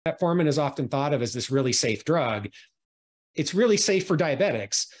Metformin is often thought of as this really safe drug. It's really safe for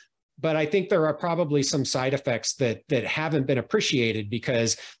diabetics, but I think there are probably some side effects that haven't been appreciated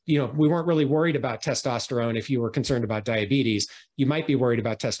because, we weren't really worried about testosterone if you were concerned about diabetes. You might be worried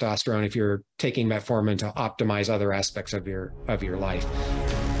about testosterone if you're taking metformin to optimize other aspects of your life.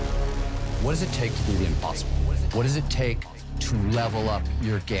 What does it take to do the impossible? What does it take to level up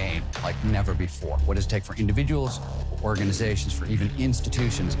your game like never before? What does it take for individuals, organizations, for even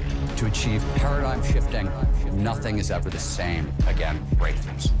institutions to achieve paradigm shifting? Nothing is ever the same again,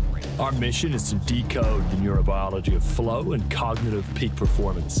 breakthroughs. Our mission is to decode the neurobiology of flow and cognitive peak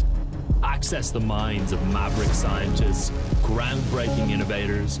performance. Access the minds of maverick scientists, groundbreaking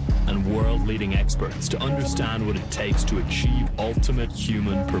innovators, and world-leading experts to understand what it takes to achieve ultimate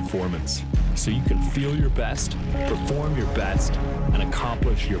human performance, so you can feel your best, perform your best, and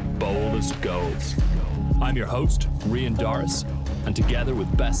accomplish your boldest goals. I'm your host, Rian Doris, and together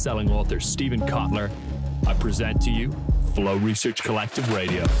with best-selling author Stephen Kotler, I present to you Flow Research Collective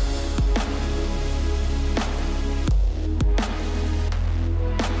Radio.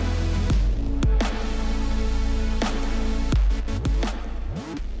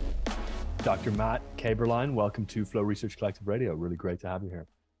 Dr. Matt Kaeberlein, welcome to Flow Research Collective Radio. Really great to have you here.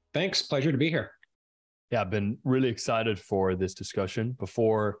 Thanks. Pleasure to be here. Yeah, I've been really excited for this discussion.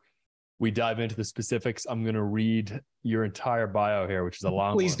 Before we dive into the specifics, I'm going to read your entire bio here, which is a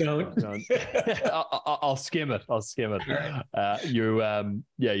long Please one. don't. I'll skim it.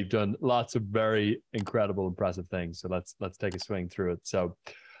 You've done lots of very incredible, impressive things. So let's take a swing through it. So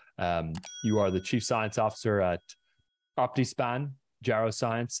you are the Chief Science Officer at OptiSpan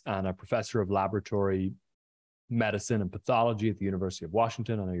Geroscience and a professor of laboratory medicine and pathology at the University of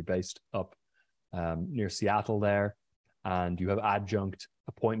Washington. I know you're based up near Seattle there, and you have adjunct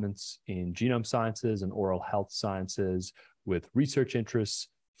appointments in genome sciences and oral health sciences with research interests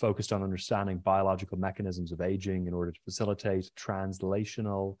focused on understanding biological mechanisms of aging in order to facilitate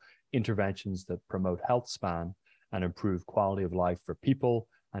translational interventions that promote health span and improve quality of life for people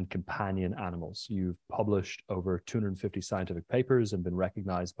and companion animals. You've published over 250 scientific papers and been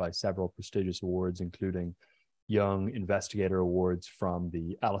recognized by several prestigious awards, including Young Investigator Awards from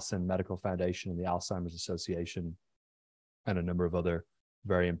the Ellison Medical Foundation and the Alzheimer's Association, and a number of other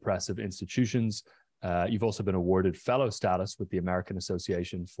very impressive institutions. You've also been awarded fellow status with the American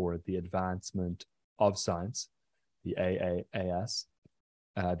Association for the Advancement of Science, the AAAS,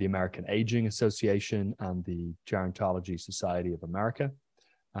 the American Aging Association, and the Gerontology Society of America.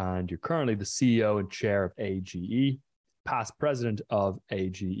 And you're currently the CEO and chair of AGE, past president of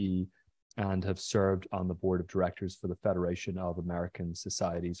AGE, and have served on the board of directors for the Federation of American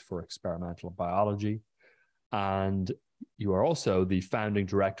Societies for Experimental Biology. And you are also the founding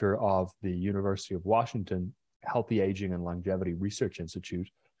director of the University of Washington Healthy Aging and Longevity Research Institute,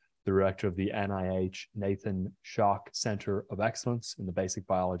 the director of the NIH Nathan Schock Center of Excellence in the Basic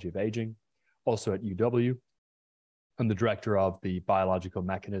Biology of Aging, also at UW, and the director of the Biological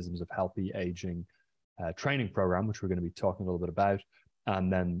Mechanisms of Healthy Aging training program, which we're going to be talking a little bit about,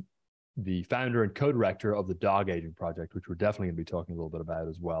 and then the founder and co-director of the Dog Aging Project, which we're definitely going to be talking a little bit about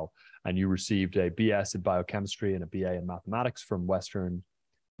as well. And you received a BS in biochemistry and a BA in mathematics from Western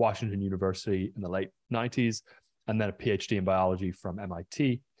Washington University in the late 90s, and then a PhD in biology from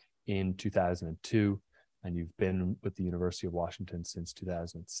MIT in 2002. And you've been with the University of Washington since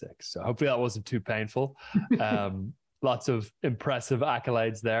 2006. So hopefully that wasn't too painful. Lots of impressive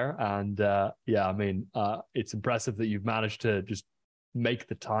accolades there. And it's impressive that you've managed to just make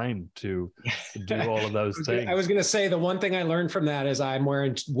the time to do all of those things. I was going to say the one thing I learned from that is I'm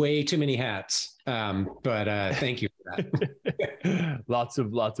wearing way too many hats. But thank you for that. Lots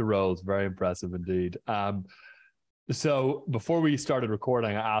of roles. Very impressive indeed. So before we started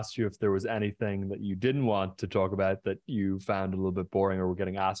recording, I asked you if there was anything that you didn't want to talk about that you found a little bit boring or were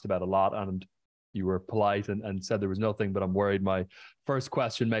getting asked about a lot. And you were polite and said there was nothing, but I'm worried my first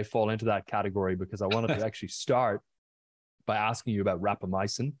question may fall into that category because I wanted to actually start by asking you about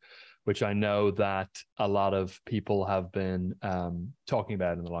rapamycin, which I know that a lot of people have been talking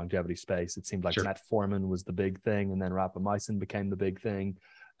about in the longevity space. It seemed like metformin was the big thing, and then rapamycin became the big thing,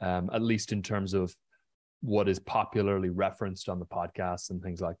 at least in terms of what is popularly referenced on the podcasts and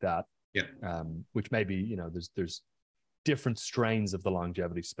things like that. Yeah. Which maybe, there's different strains of the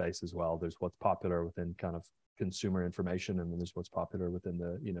longevity space as well. There's what's popular within kind of consumer information, and then there's what's popular within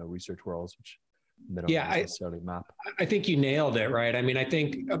the, research worlds, which they don't necessarily map. I think you nailed it, right? I mean, I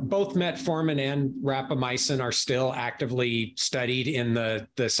think both metformin and rapamycin are still actively studied in the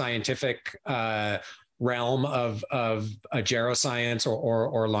scientific realm of geroscience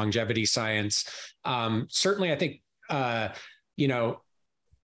or longevity science. Certainly, I think,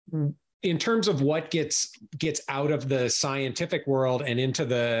 in terms of what gets out of the scientific world and into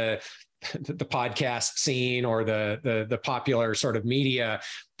the podcast scene or the popular sort of media,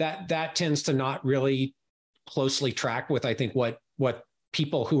 that tends to not really closely track with, I think, what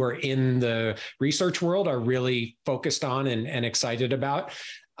people who are in the research world are really focused on and excited about.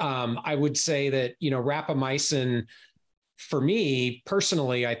 I would say that, rapamycin, for me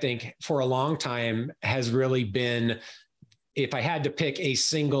personally, I think for a long time has really been, if I had to pick a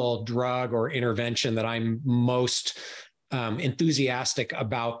single drug or intervention that I'm most enthusiastic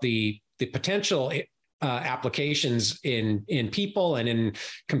about the potential applications in people and in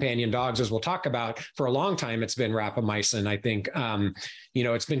companion dogs, as we'll talk about, for a long time, it's been rapamycin. I think,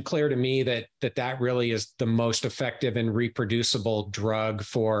 it's been clear to me that really is the most effective and reproducible drug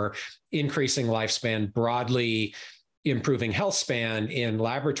for increasing lifespan, broadly improving health span in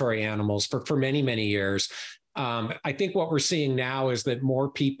laboratory animals for many, many years. I think what we're seeing now is that more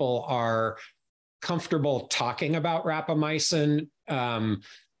people are comfortable talking about rapamycin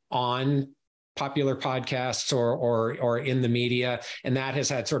on popular podcasts or in the media, and that has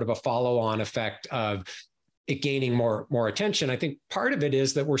had sort of a follow-on effect of it gaining more attention. I think part of it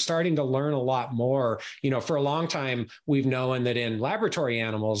is that we're starting to learn a lot more. For a long time, we've known that in laboratory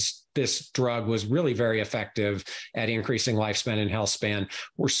animals, this drug was really very effective at increasing lifespan and health span.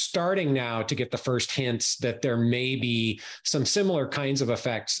 We're starting now to get the first hints that there may be some similar kinds of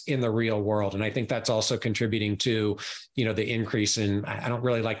effects in the real world. And I think that's also contributing to, the increase in, I don't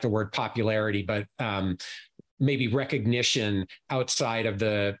really like the word popularity, but maybe recognition outside of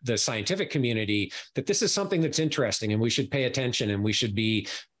the scientific community that this is something that's interesting and we should pay attention and we should be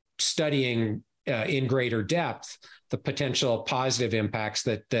studying in greater depth the potential positive impacts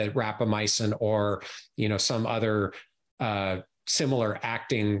that rapamycin or, some other similar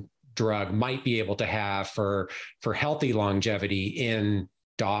acting drug might be able to have for healthy longevity in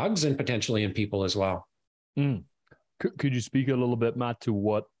dogs and potentially in people as well. Mm. Could you speak a little bit, Matt, to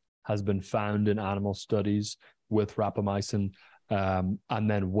what has been found in animal studies with rapamycin, and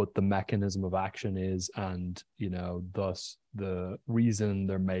then what the mechanism of action is, and thus the reason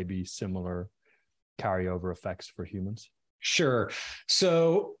there may be similar carryover effects for humans? Sure.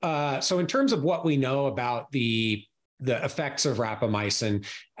 So in terms of what we know about the effects of rapamycin,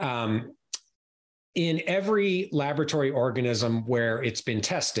 in every laboratory organism where it's been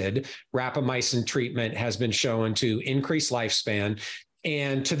tested, rapamycin treatment has been shown to increase lifespan.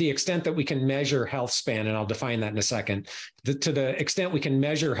 And to the extent that we can measure health span, and I'll define that in a second, to the extent we can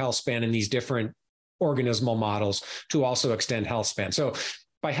measure health span in these different organismal models to also extend health span. So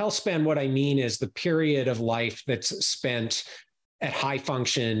by health span, what I mean is the period of life that's spent at high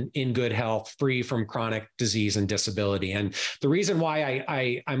function, in good health, free from chronic disease and disability. And the reason why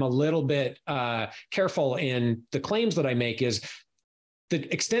I'm a little bit careful in the claims that I make is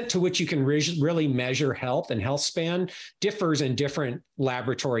the extent to which you can really measure health and health span differs in different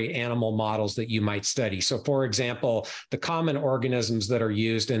laboratory animal models that you might study. So for example, the common organisms that are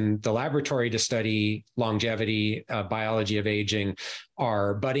used in the laboratory to study longevity, biology of aging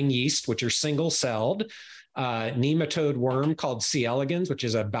are budding yeast, which are single-celled, nematode worm called C. elegans, which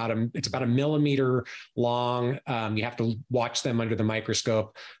is about a millimeter long. You have to watch them under the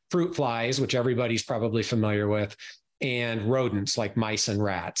microscope. Fruit flies, which everybody's probably familiar with, and rodents like mice and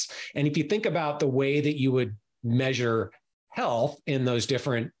rats. And if you think about the way that you would measure health in those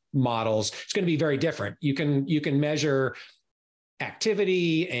different models, it's going to be very different. You can measure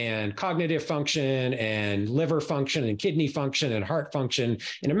activity and cognitive function and liver function and kidney function and heart function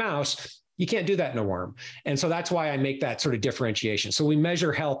in a mouse. You can't do that in a worm. And so that's why I make that sort of differentiation. So we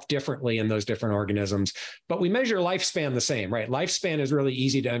measure health differently in those different organisms, but we measure lifespan the same, right? Lifespan is really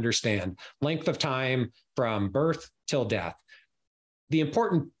easy to understand. Length of time from birth till death. The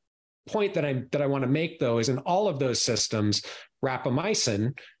important point that I want to make, though, is in all of those systems,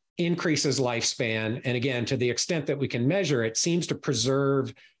 rapamycin increases lifespan. And again, to the extent that we can measure it, seems to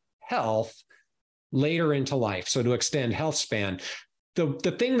preserve health later into life. So to extend health span.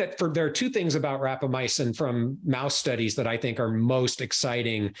 The thing there are two things about rapamycin from mouse studies that I think are most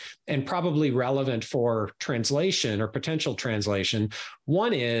exciting and probably relevant for translation or potential translation.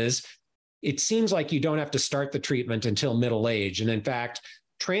 One is it seems like you don't have to start the treatment until middle age. And in fact,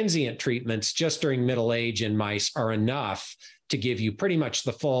 transient treatments just during middle age in mice are enough to give you pretty much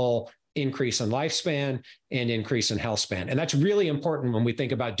the full increase in lifespan and increase in health span. And that's really important when we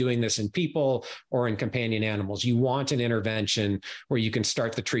think about doing this in people or in companion animals. You want an intervention where you can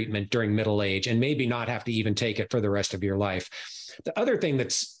start the treatment during middle age and maybe not have to even take it for the rest of your life. The other thing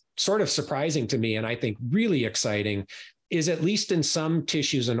that's sort of surprising to me, and I think really exciting, is at least in some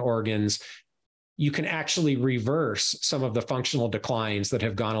tissues and organs, you can actually reverse some of the functional declines that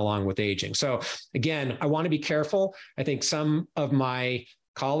have gone along with aging. So again, I want to be careful. I think some of my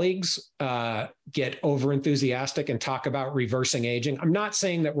colleagues get overenthusiastic and talk about reversing aging. I'm not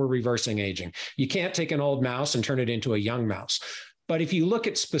saying that we're reversing aging. You can't take an old mouse and turn it into a young mouse. But if you look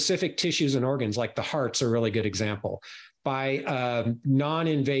at specific tissues and organs, like the heart's a really good example, by a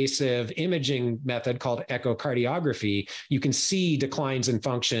non-invasive imaging method called echocardiography, you can see declines in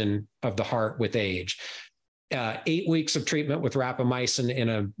function of the heart with age. 8 weeks of treatment with rapamycin in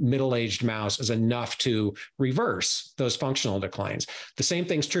a middle-aged mouse is enough to reverse those functional declines. The same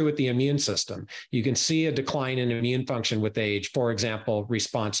thing's true with the immune system. You can see a decline in immune function with age, for example,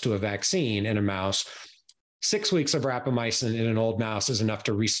 response to a vaccine in a mouse. 6 weeks of rapamycin in an old mouse is enough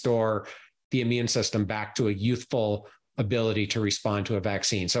to restore the immune system back to a youthful ability to respond to a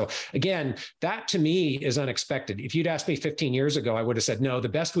vaccine. So again, that to me is unexpected. If you'd asked me 15 years ago, I would have said, no, the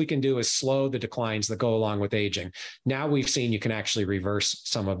best we can do is slow the declines that go along with aging. Now we've seen you can actually reverse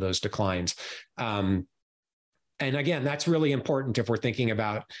some of those declines. And again, that's really important if we're thinking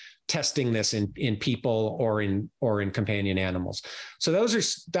about testing this in people or in companion animals. So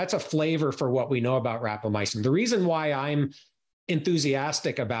that's a flavor for what we know about rapamycin. The reason why I'm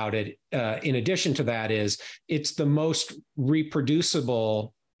enthusiastic about it, in addition to that, is it's the most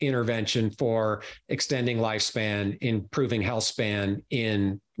reproducible intervention for extending lifespan, improving health span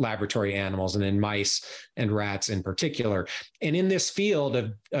in laboratory animals and in mice and rats in particular. And in this field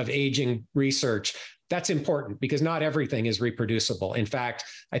of aging research, that's important because not everything is reproducible. In fact,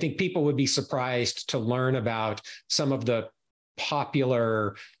 I think people would be surprised to learn about some of the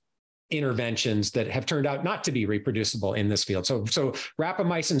popular interventions that have turned out not to be reproducible in this field. So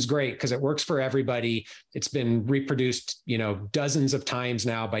rapamycin is great because it works for everybody. It's been reproduced, dozens of times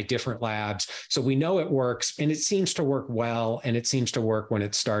now by different labs. So we know it works, and it seems to work well, and it seems to work when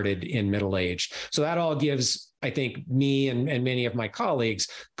it started in middle age. So that all gives, I think, me and many of my colleagues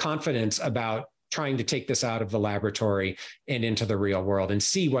confidence about trying to take this out of the laboratory and into the real world and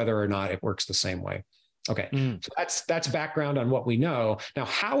see whether or not it works the same way. Okay, so that's background on what we know. Now,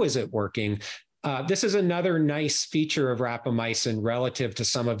 how is it working? This is another nice feature of rapamycin relative to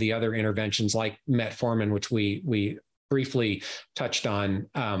some of the other interventions like metformin, which we briefly touched on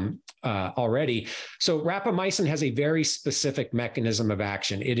already. So rapamycin has a very specific mechanism of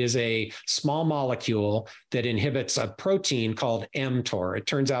action. It is a small molecule that inhibits a protein called mTOR. It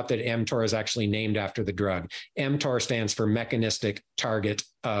turns out that mTOR is actually named after the drug. mTOR stands for mechanistic target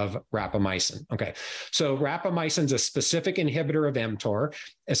of rapamycin. Okay, so rapamycin is a specific inhibitor of mTOR.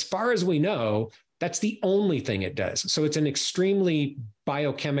 As far as we know, that's the only thing it does. So it's an extremely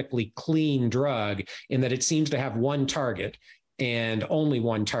biochemically clean drug in that it seems to have one target and only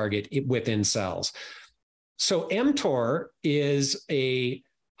one target within cells. So mTOR is a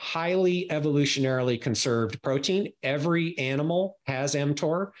highly evolutionarily conserved protein. Every animal has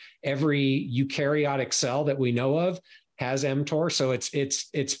mTOR. Every eukaryotic cell that we know of has mTOR. So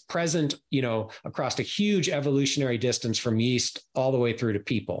it's present, across a huge evolutionary distance from yeast all the way through to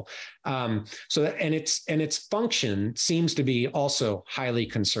people. And its function seems to be also highly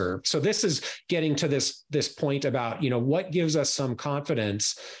conserved. So this is getting to this point about, what gives us some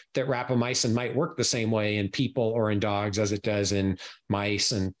confidence that rapamycin might work the same way in people or in dogs as it does in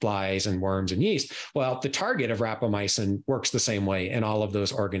mice and flies and worms and yeast. Well, the target of rapamycin works the same way in all of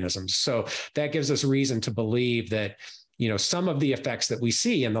those organisms. So that gives us reason to believe that some of the effects that we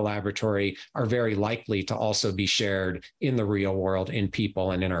see in the laboratory are very likely to also be shared in the real world in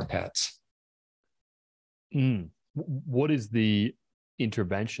people and in our pets. What is the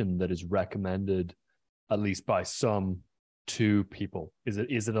intervention that is recommended, at least by some, to people? Is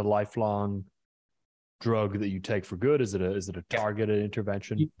it a lifelong drug that you take for good? Is it a targeted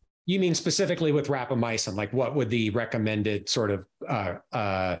intervention? You mean specifically with rapamycin, like what would the recommended sort of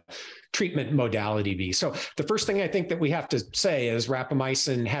treatment modality be? So the first thing I think that we have to say is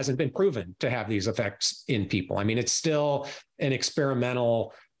rapamycin hasn't been proven to have these effects in people. I mean, it's still an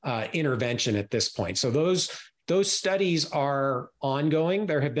experimental intervention at this point. So those studies are ongoing.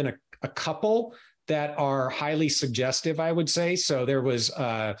 There have been a couple that are highly suggestive, I would say. So there was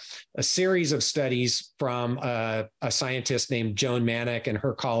a series of studies from a scientist named Joan Manick and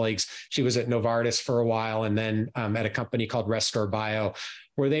her colleagues. She was at Novartis for a while, and then at a company called Restore Bio,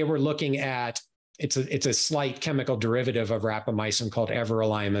 where they were looking at, it's a slight chemical derivative of rapamycin called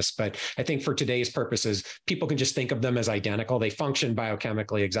everolimus, but I think for today's purposes, people can just think of them as identical. They function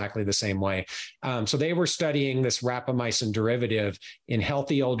biochemically exactly the same way. So they were studying this rapamycin derivative in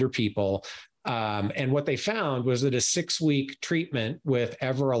healthy older people. And what they found was that a 6-week treatment with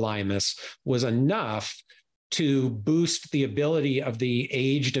everolimus was enough to boost the ability of the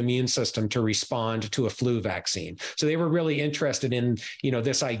aged immune system to respond to a flu vaccine. So they were really interested in,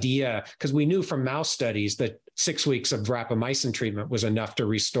 this idea, because we knew from mouse studies that 6 weeks of rapamycin treatment was enough to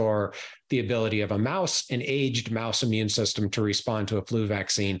restore the ability of an aged mouse immune system to respond to a flu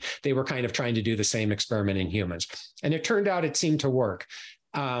vaccine. They were kind of trying to do the same experiment in humans. And it turned out it seemed to work.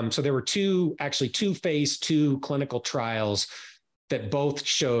 So there were two phase 2 clinical trials that both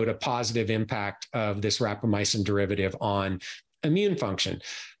showed a positive impact of this rapamycin derivative on immune function.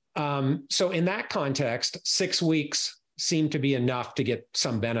 So in that context, 6 weeks seemed to be enough to get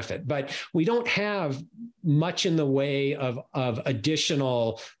some benefit, but we don't have much in the way of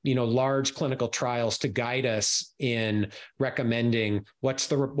additional, large clinical trials to guide us in recommending what's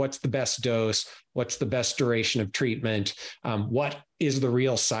the best dose, what's the best duration of treatment, what is the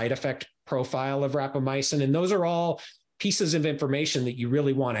real side effect profile of rapamycin, and those are all pieces of information that you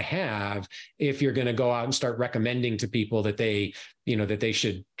really want to have if you're going to go out and start recommending to people that they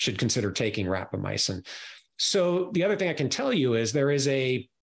should consider taking rapamycin. So the other thing I can tell you is there is I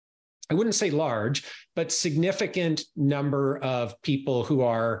wouldn't say large, but significant number of people who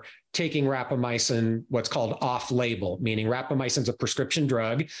are taking rapamycin, what's called off-label, meaning rapamycin is a prescription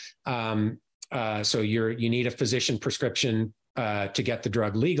drug. So you need a physician prescription to get the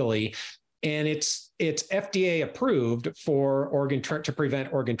drug legally. And it's FDA approved for to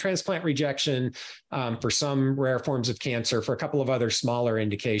prevent organ transplant rejection, for some rare forms of cancer, for a couple of other smaller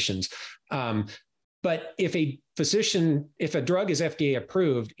indications. But if a drug is FDA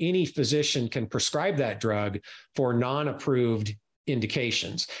approved, any physician can prescribe that drug for non-approved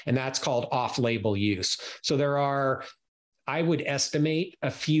indications, and that's called off-label use. So there are, I would estimate,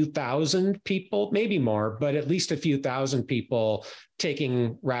 a few thousand people, maybe more, but at least a few thousand people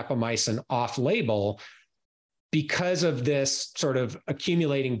taking rapamycin off-label because of this sort of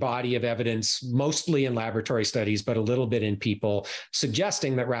accumulating body of evidence, mostly in laboratory studies, but a little bit in people,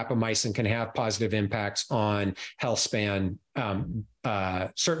 suggesting that rapamycin can have positive impacts on health span,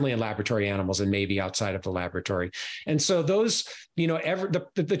 certainly in laboratory animals and maybe outside of the laboratory. And so those,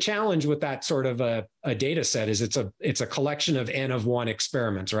 the challenge with that sort of a data set is it's a collection of N of 1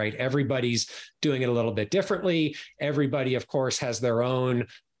 experiments, right? Everybody's doing it a little bit differently. Everybody, of course, has their own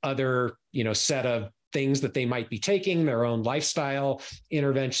other, set of things that they might be taking, their own lifestyle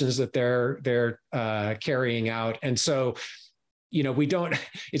interventions that they're carrying out. And so,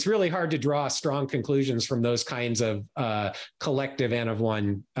 it's really hard to draw strong conclusions from those kinds of collective N of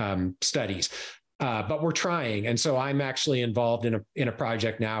 1 studies. But we're trying. And so I'm actually involved in a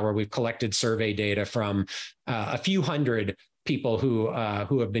project now where we've collected survey data from a few hundred people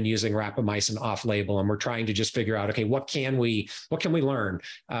who have been using rapamycin off-label, and we're trying to just figure out, okay, what can we learn,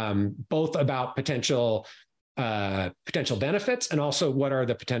 both about potential benefits and also what are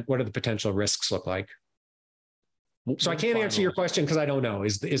the potential risks look like. So I can't answer your question because I don't know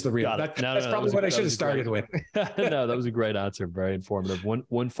is the real. That's probably what I should have started with. No, that was a great answer. Very informative.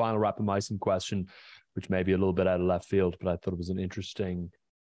 One final rapamycin question, which may be a little bit out of left field, but I thought it was an interesting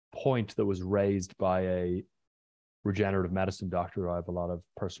point that was raised by a regenerative medicine doctor I have a lot of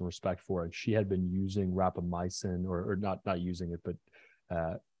personal respect for, and she had been using rapamycin, or not using it,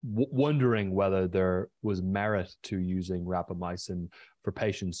 but wondering whether there was merit to using rapamycin for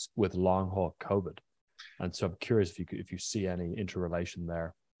patients with long haul COVID. And so I'm curious if you see any interrelation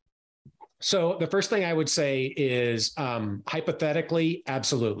there. So the first thing I would say is, hypothetically,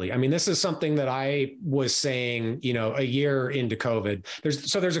 absolutely. I mean, this is something that I was saying, a year into COVID.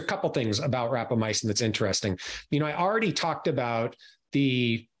 There's a couple things about rapamycin that's interesting. I already talked about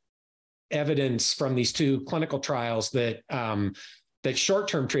the evidence from these 2 clinical trials that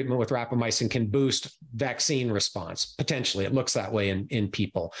short-term treatment with rapamycin can boost vaccine response. Potentially, it looks that way in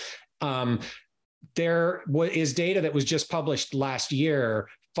people. There is data that was just published last year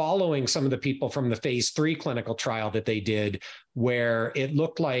following some of the people from the phase 3 clinical trial that they did, where it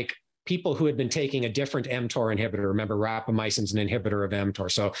looked like people who had been taking a different mTOR inhibitor, remember rapamycin's an inhibitor of mTOR.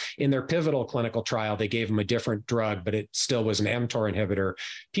 So in their pivotal clinical trial, they gave them a different drug, but it still was an mTOR inhibitor.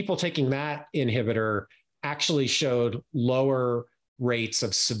 People taking that inhibitor actually showed lower rates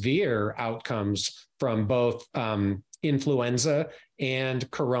of severe outcomes from both influenza and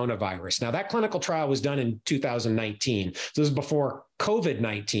coronavirus. Now, that clinical trial was done in 2019. So this is before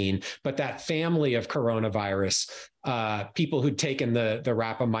COVID-19, but that family of coronavirus, people who'd taken the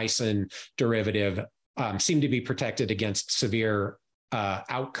rapamycin derivative seemed to be protected against severe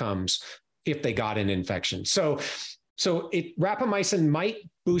outcomes if they got an infection. So rapamycin might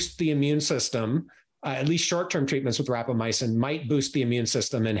boost the immune system, at least short-term treatments with rapamycin might boost the immune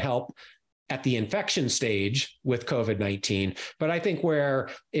system and help at the infection stage with COVID-19. But I think where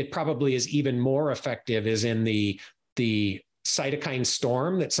it probably is even more effective is in the cytokine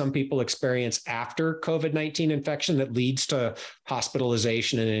storm that some people experience after COVID-19 infection that leads to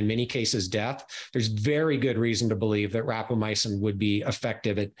hospitalization and in many cases death. There's very good reason to believe that rapamycin would be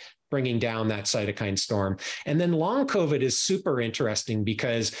effective at bringing down that cytokine storm. And then long COVID is super interesting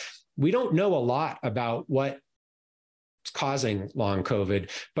because we don't know a lot about what's causing long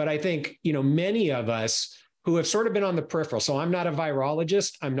COVID, but I think, many of us who have sort of been on the peripheral. So I'm not a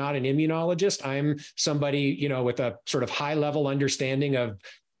virologist. I'm not an immunologist. I'm somebody, with a sort of high level understanding of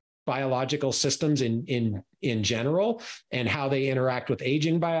biological systems in general and how they interact with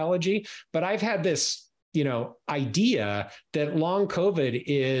aging biology. But I've had this, idea that long COVID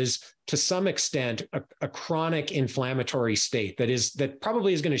is to some extent a chronic inflammatory state that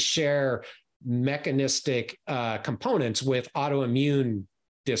probably is going to share mechanistic components with autoimmune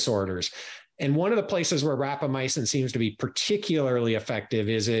disorders. And one of the places where rapamycin seems to be particularly effective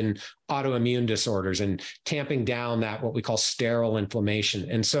is in autoimmune disorders and tamping down that what we call sterile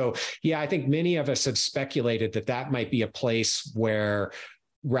inflammation. And so, I think many of us have speculated that might be a place where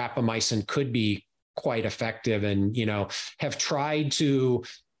rapamycin could be quite effective, and have tried to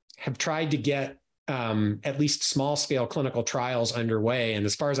get at least small scale clinical trials underway. And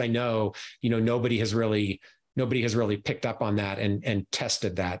as far as I know, nobody has really picked up on that and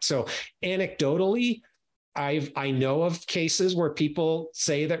tested that. So anecdotally, I know of cases where people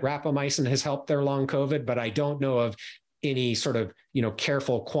say that rapamycin has helped their long COVID, but I don't know of any sort of,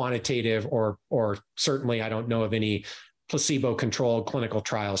 careful quantitative or certainly I don't know of any placebo-controlled clinical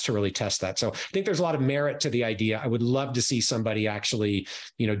trials to really test that. So I think there's a lot of merit to the idea. I would love to see somebody actually,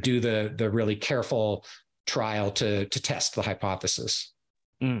 do the really careful trial to test the hypothesis.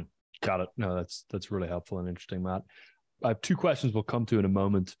 Got it. No, that's really helpful and interesting, Matt. I have two questions we'll come to in a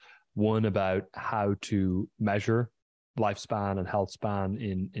moment. One about how to measure lifespan and health span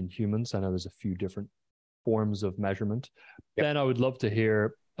in humans. I know there's a few different forms of measurement. Yep. Then I would love to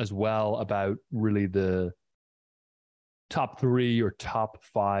hear as well about really the top 3 or top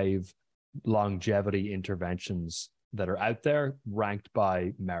 5 longevity interventions that are out there ranked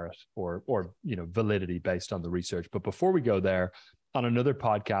by merit or validity based on the research. But before we go there, on another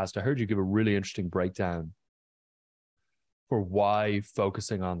podcast, I heard you give a really interesting breakdown for why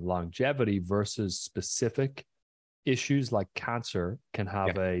focusing on longevity versus specific issues like cancer can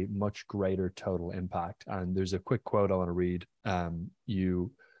have a much greater total impact. And there's a quick quote I want to read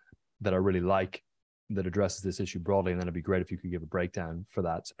you that I really like that addresses this issue broadly. And then it'd be great if you could give a breakdown for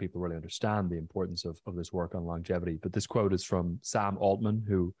that so people really understand the importance of this work on longevity. But this quote is from Sam Altman,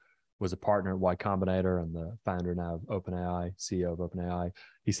 who was a partner at Y Combinator and the founder now of OpenAI, CEO of OpenAI.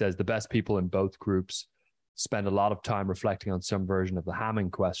 He says, the best people in both groups spend a lot of time reflecting on some version of the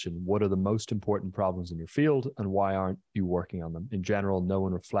Hamming question. What are the most important problems in your field and why aren't you working on them? In general, no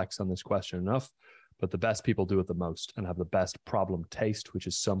one reflects on this question enough, but the best people do it the most and have the best problem taste, which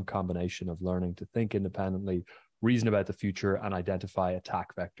is some combination of learning to think independently, reason about the future, and identify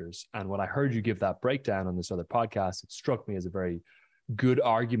attack vectors. And when I heard you give that breakdown on this other podcast, it struck me as a very good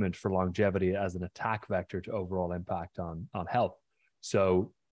argument for longevity as an attack vector to overall impact on health.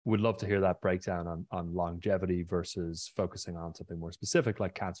 So would love to hear that breakdown on longevity versus focusing on something more specific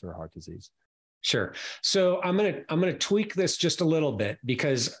like cancer or heart disease. Sure. So I'm gonna tweak this just a little bit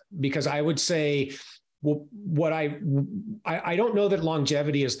because I would say, well, what I don't know that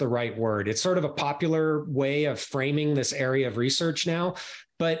longevity is the right word. It's sort of a popular way of framing this area of research now,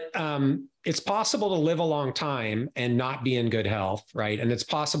 but it's possible to live a long time and not be in good health, right? And it's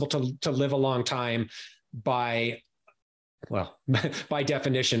possible to live a long time by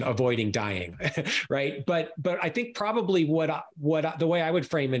definition, avoiding dying, right? But I think probably what the way I would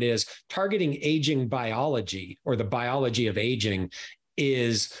frame it is targeting aging biology or the biology of aging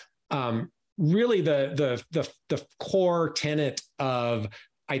is really the core tenet of,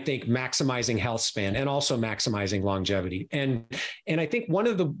 I think, maximizing health span and also maximizing longevity. And I think one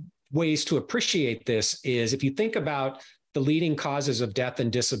of the ways to appreciate this is if you think about the leading causes of death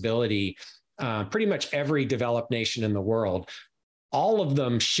and disability, pretty much every developed nation in the world, all of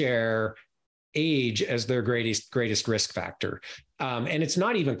them share age as their greatest risk factor. And it's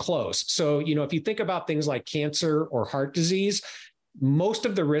not even close. So, if you think about things like cancer or heart disease, most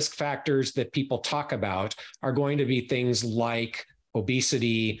of the risk factors that people talk about are going to be things like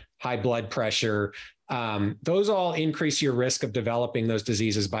obesity, high blood pressure. Those all increase your risk of developing those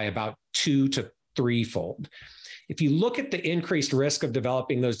diseases by about 2 to 3-fold. If you look at the increased risk of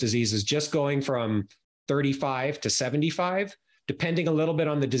developing those diseases, just going from 35 to 75, depending a little bit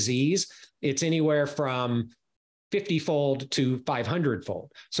on the disease, it's anywhere from 50-fold to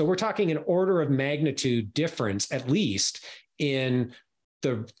 500-fold. So we're talking an order of magnitude difference, at least, in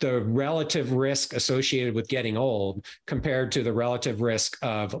the relative risk associated with getting old compared to the relative risk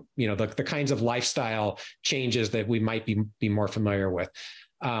of, the kinds of lifestyle changes that we might be more familiar with.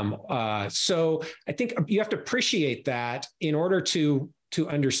 So I think you have to appreciate that in order to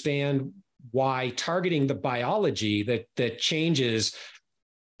understand why targeting the biology that changes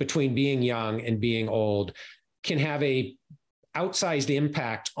between being young and being old can have a outsized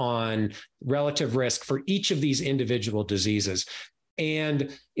impact on relative risk for each of these individual diseases.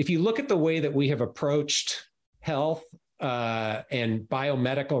 And if you look at the way that we have approached health and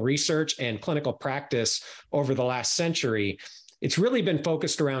biomedical research and clinical practice over the last century, it's really been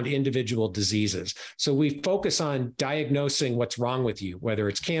focused around individual diseases. So we focus on diagnosing what's wrong with you, whether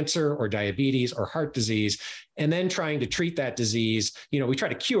it's cancer or diabetes or heart disease, and then trying to treat that disease. We try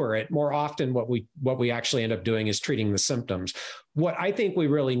to cure it. More often, what we actually end up doing is treating the symptoms. What I think we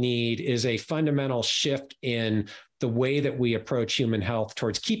really need is a fundamental shift in the way that we approach human health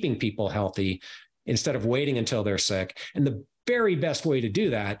towards keeping people healthy instead of waiting until they're sick. And the very best way to do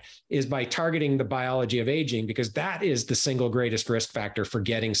that is by targeting the biology of aging, because that is the single greatest risk factor for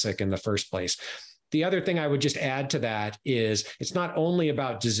getting sick in the first place. The other thing I would just add to that is it's not only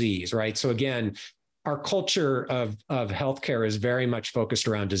about disease, right? So again, our culture of healthcare is very much focused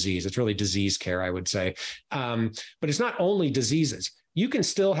around disease. It's really disease care, I would say. But it's not only diseases. You can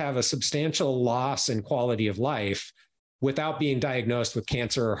still have a substantial loss in quality of life without being diagnosed with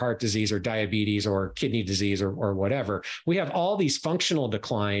cancer or heart disease or diabetes or kidney disease or whatever. We have all these functional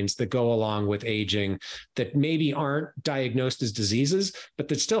declines that go along with aging that maybe aren't diagnosed as diseases, but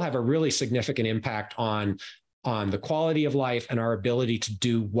that still have a really significant impact on the quality of life and our ability to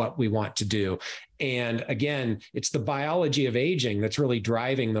do what we want to do. And again, it's the biology of aging that's really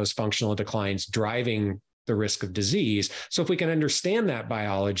driving those functional declines, driving the risk of disease. So if we can understand that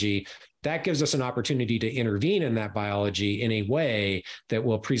biology, that gives us an opportunity to intervene in that biology in a way that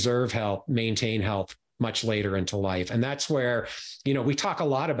will preserve health, maintain health much later into life. And that's where, we talk a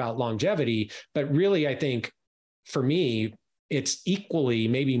lot about longevity, but really, I think for me, it's equally,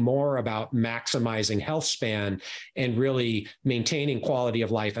 maybe more about maximizing health span and really maintaining quality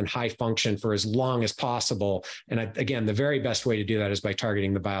of life and high function for as long as possible. And again, the very best way to do that is by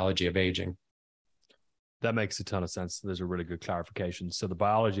targeting the biology of aging. That makes a ton of sense. There's a really good clarification. So the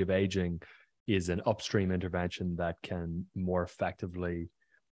biology of aging is an upstream intervention that can more effectively,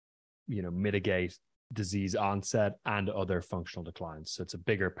 mitigate disease onset and other functional declines. So it's a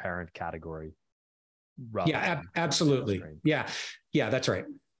bigger parent category. Yeah, absolutely. Yeah, that's right.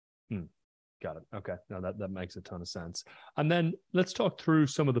 Got it. Okay. No, that makes a ton of sense. And then let's talk through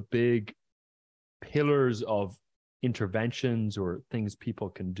some of the big pillars of interventions or things people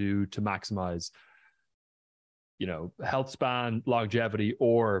can do to maximize health span, longevity,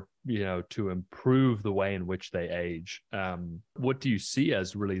 or, to improve the way in which they age. What do you see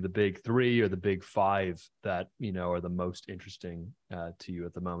as really the big three or the big five that, are the most interesting to you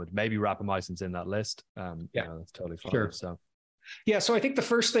at the moment? Maybe rapamycin's in that list. That's totally fine. Sure. So. Yeah. So I think the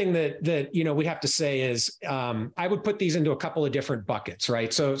first thing that we have to say is I would put these into a couple of different buckets,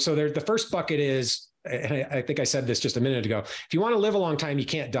 right? So the first bucket is, and I think I said this just a minute ago, if you want to live a long time, you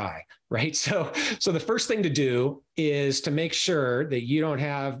can't die, right? So the first thing to do is to make sure that you don't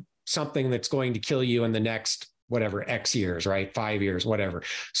have something that's going to kill you in the next, whatever, X years, right? 5 years, whatever.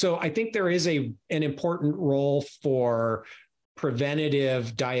 So I think there is an important role for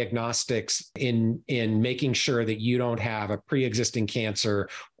preventative diagnostics in making sure that you don't have a pre-existing cancer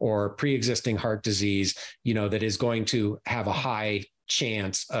or pre-existing heart disease, that is going to have a high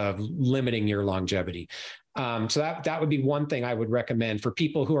chance of limiting your longevity. So that would be one thing I would recommend for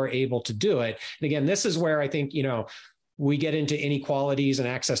people who are able to do it. And again, this is where I think, we get into inequalities and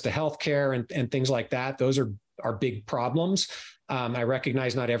access to healthcare and things like that. Those are big problems. I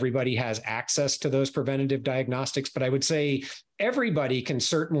recognize not everybody has access to those preventative diagnostics, but I would say everybody can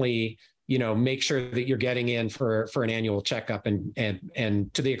certainly, make sure that you're getting in for an annual checkup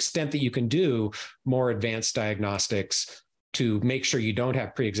and to the extent that you can do more advanced diagnostics to make sure you don't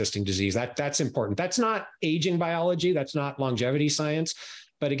have pre-existing disease. That's important. That's not aging biology. That's not longevity science.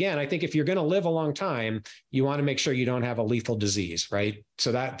 But again, I think if you're going to live a long time, you want to make sure you don't have a lethal disease, right?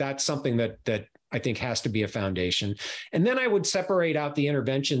 So that's something that I think has to be a foundation. And then I would separate out the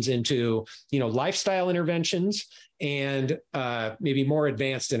interventions into, lifestyle interventions and maybe more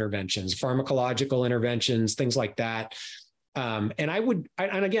advanced interventions, pharmacological interventions, things like that. And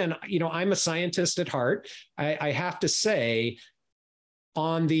again, I'm a scientist at heart. I have to say,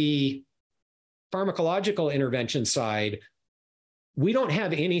 on the pharmacological intervention side, we don't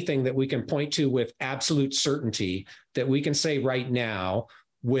have anything that we can point to with absolute certainty that we can say right now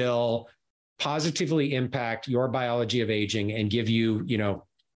will positively impact your biology of aging and give you,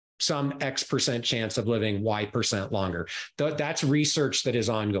 some X% chance of living Y% longer. That's research that is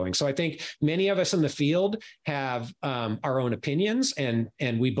ongoing. So I think many of us in the field have our own opinions, and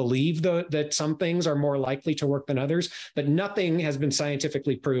we believe that some things are more likely to work than others, but nothing has been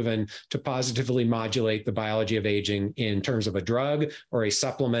scientifically proven to positively modulate the biology of aging in terms of a drug or a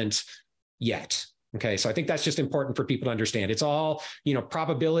supplement yet. Okay, so I think that's just important for people to understand. It's all,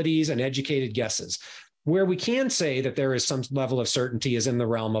 probabilities and educated guesses. Where we can say that there is some level of certainty is in the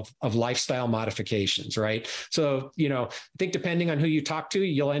realm of lifestyle modifications, right? So, I think depending on who you talk to,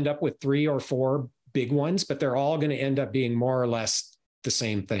 you'll end up with 3 or 4 big ones, but they're all going to end up being more or less the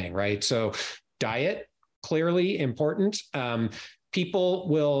same thing, right? So diet, clearly important. People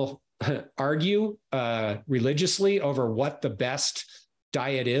will argue religiously over what the best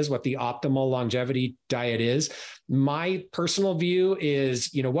diet is, what the optimal longevity diet is. My personal view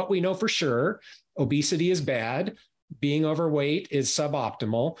is, what we know for sure, obesity is bad, being overweight is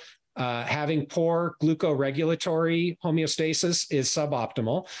suboptimal, having poor glucoregulatory homeostasis is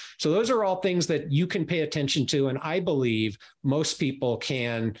suboptimal. So those are all things that you can pay attention to, and I believe most people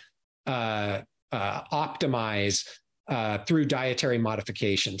can optimize through dietary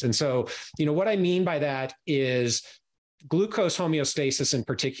modifications. And so, what I mean by that is glucose homeostasis in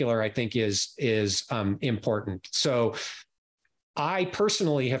particular, I think is important. So I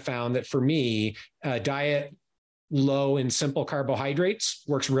personally have found that for me, diet low in simple carbohydrates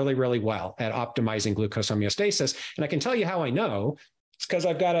works really, really well at optimizing glucose homeostasis. And I can tell you how I know. It's because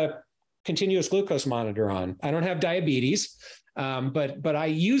I've got a continuous glucose monitor on. I don't have diabetes, but I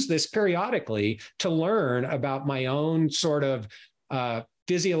use this periodically to learn about my own sort of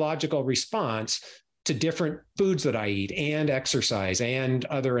physiological response to different foods that I eat and exercise and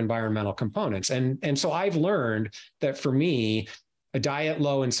other environmental components. And so I've learned that for me, a diet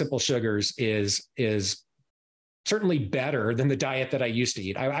low in simple sugars is certainly better than the diet that I used to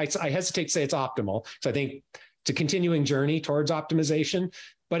eat. I hesitate to say it's optimal. So I think it's a continuing journey towards optimization,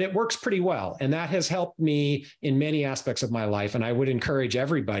 but it works pretty well. And that has helped me in many aspects of my life. And I would encourage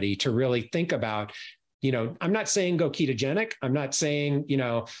everybody to really think about, I'm not saying go ketogenic. I'm not saying,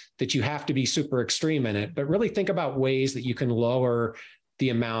 that you have to be super extreme in it, but really think about ways that you can lower the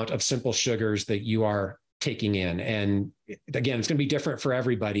amount of simple sugars that you are taking in. And again, it's going to be different for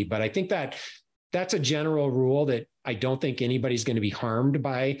everybody, but I think that that's a general rule that I don't think anybody's going to be harmed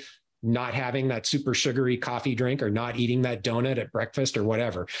by not having that super sugary coffee drink or not eating that donut at breakfast or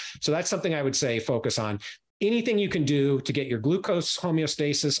whatever. So that's something I would say focus on. Anything you can do to get your glucose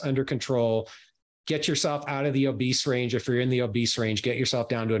homeostasis under control, get yourself out of the obese range. If you're in the obese range, get yourself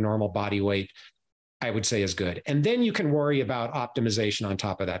down to a normal body weight, I would say is good. And then you can worry about optimization on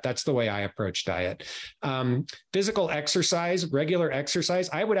top of that. That's the way I approach diet. Physical exercise, regular exercise,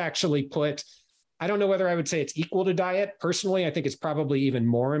 I would actually put, I don't know whether I would say it's equal to diet. Personally, I think it's probably even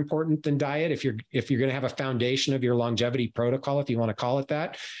more important than diet. If you're going to have a foundation of your longevity protocol, if you want to call it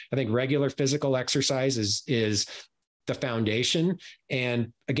that, I think regular physical exercise is the foundation.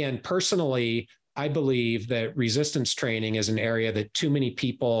 And again, personally, I believe that resistance training is an area that too many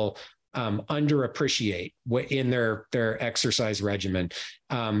people underappreciate in their exercise regimen.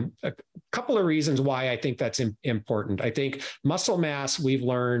 A couple of reasons why I think that's important. I think muscle mass, we've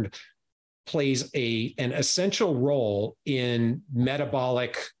learned, plays an essential role in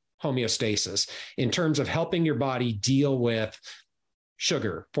metabolic homeostasis in terms of helping your body deal with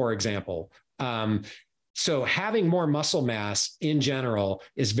sugar, for example. So having more muscle mass in general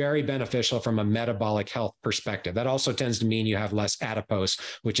is very beneficial from a metabolic health perspective. That also tends to mean you have less adipose,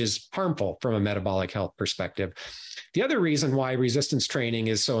 which is harmful from a metabolic health perspective. The other reason why resistance training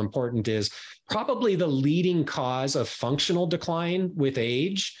is so important is probably the leading cause of functional decline with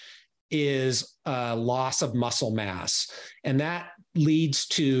age is loss of muscle mass. And that leads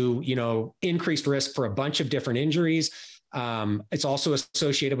to, increased risk for a bunch of different injuries. It's also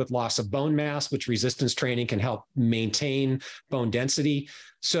associated with loss of bone mass, which resistance training can help maintain bone density.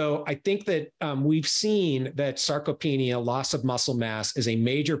 So I think that we've seen that sarcopenia, loss of muscle mass, is a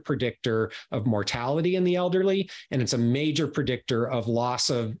major predictor of mortality in the elderly, and it's a major predictor of loss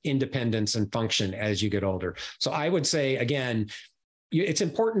of independence and function as you get older. So I would say, again, it's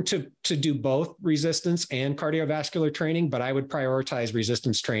important to do both resistance and cardiovascular training, but I would prioritize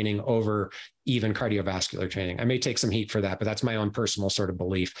resistance training over even cardiovascular training. I may take some heat for that, but that's my own personal sort of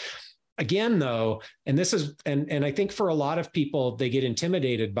belief. Again, though, and this is, and I think for a lot of people, they get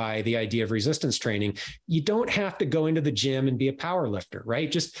intimidated by the idea of resistance training. You don't have to go into the gym and be a power lifter,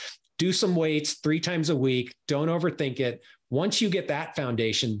 right? Just do some weights 3 times a week. Don't overthink it. Once you get that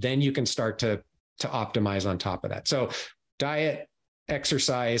foundation, then you can start to optimize on top of that. So diet,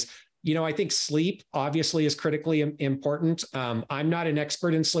 exercise, I think sleep obviously is critically important. I'm not an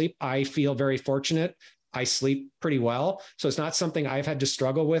expert in sleep. I feel very fortunate. I sleep pretty well. So it's not something I've had to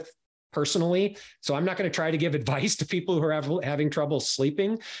struggle with personally. So I'm not going to try to give advice to people who are having trouble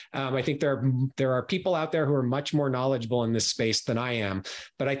sleeping. I think there are people out there who are much more knowledgeable in this space than I am.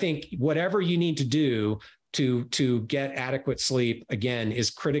 But I think whatever you need to do to get adequate sleep, again,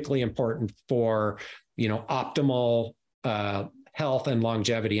 is critically important for, optimal health and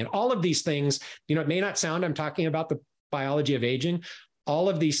longevity. And all of these things, it may not sound I'm talking about the biology of aging. All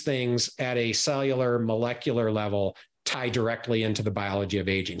of these things at a cellular, molecular level tie directly into the biology of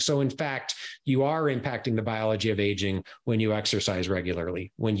aging. So in fact, you are impacting the biology of aging when you exercise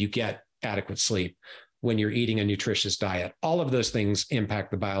regularly, when you get adequate sleep, when you're eating a nutritious diet. All of those things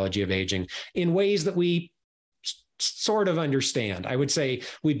impact the biology of aging in ways that we sort of understand. I would say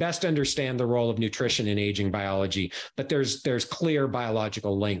we best understand the role of nutrition in aging biology, but there's clear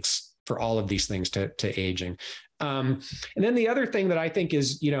biological links for all of these things to aging. And then the other thing that I think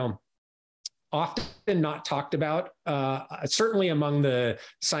is, often not talked about, certainly among the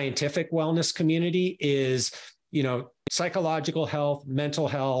scientific wellness community, is, psychological health, mental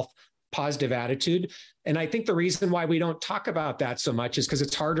health, positive attitude. And I think the reason why we don't talk about that so much is because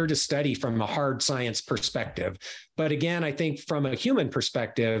it's harder to study from a hard science perspective. But again, I think from a human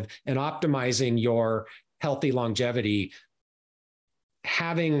perspective and optimizing your healthy longevity,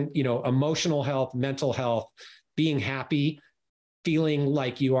 having, emotional health, mental health, being happy, feeling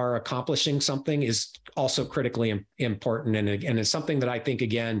like you are accomplishing something is also critically important. And it's something that I think,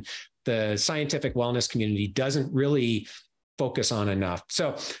 again, the scientific wellness community doesn't really focus on enough.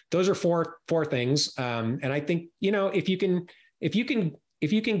 So those are four things. And I think, if you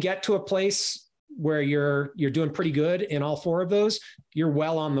can get to a place where you're doing pretty good in all 4 of those, you're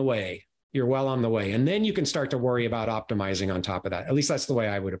well on the way. And then you can start to worry about optimizing on top of that. At least that's the way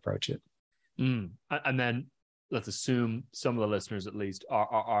I would approach it. And then let's assume some of the listeners at least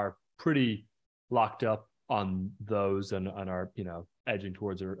are pretty locked up on those and are, edging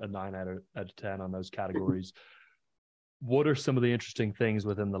towards a 9 out of 10 on those categories. What are some of the interesting things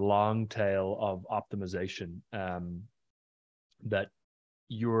within the long tail of optimization that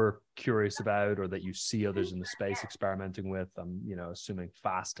you're curious about, or that you see others in the space experimenting with? I'm, assuming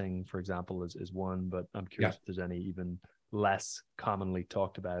fasting, for example, is one, but I'm curious if there's any even less commonly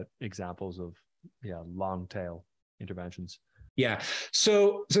talked about examples of long tail interventions. Yeah.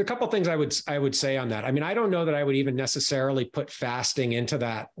 So a couple of things I would say on that. I mean, I don't know that I would even necessarily put fasting into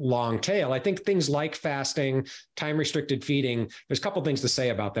that long tail. I think things like fasting, time restricted feeding, there's a couple of things to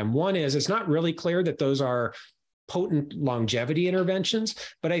say about them. One is it's not really clear that those are potent longevity interventions,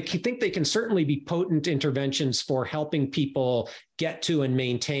 but I think they can certainly be potent interventions for helping people get to and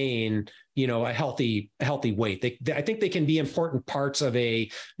maintain, a healthy weight. I think they can be important parts of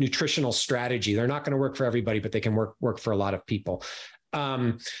a nutritional strategy. They're not going to work for everybody, but they can work for a lot of people.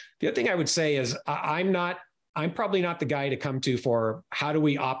 The other thing I would say is I'm probably not the guy to come to for how do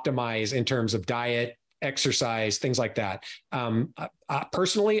we optimize in terms of diet, exercise, things like that.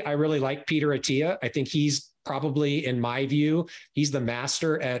 Personally, I really like Peter Attia. I think he's probably, in my view, he's the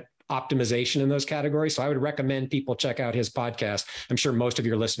master at optimization in those categories. So I would recommend people check out his podcast. I'm sure most of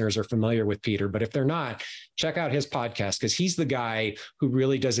your listeners are familiar with Peter, but if they're not, check out his podcast, because he's the guy who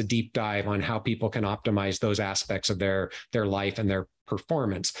really does a deep dive on how people can optimize those aspects of their life and their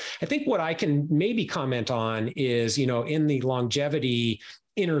performance. I think what I can maybe comment on is, in the longevity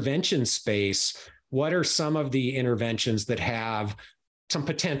intervention space, what are some of the interventions that have some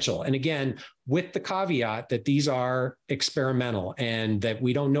potential? And again, with the caveat that these are experimental and that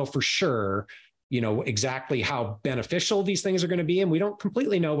we don't know for sure, exactly how beneficial these things are going to be. And we don't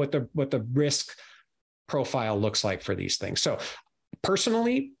completely know what the risk profile looks like for these things. So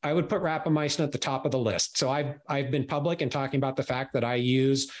personally, I would put rapamycin at the top of the list. So I've been public in talking about the fact that I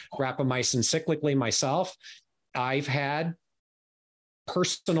use rapamycin cyclically myself. I've had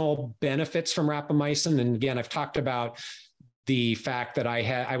personal benefits from rapamycin. And again, I've talked about the fact that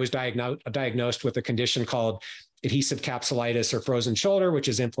I was diagnosed with a condition called adhesive capsulitis or frozen shoulder, which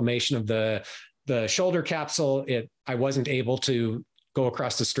is inflammation of the shoulder capsule. I wasn't able to go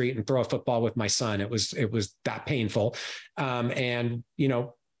across the street and throw a football with my son. It was that painful. And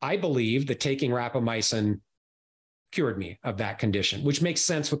I believe that taking rapamycin cured me of that condition, which makes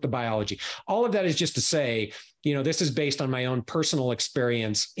sense with the biology. All of that is just to say, this is based on my own personal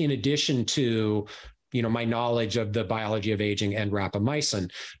experience, in addition to my knowledge of the biology of aging and rapamycin.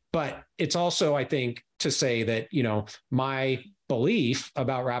 But it's also, I think, to say that, my belief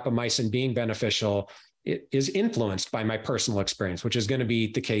about rapamycin being beneficial is influenced by my personal experience, which is going to be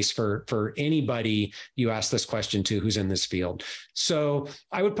the case for anybody you ask this question to who's in this field. So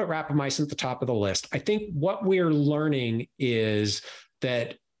I would put rapamycin at the top of the list. I think what we're learning is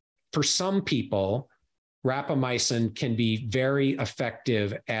that for some people, rapamycin can be very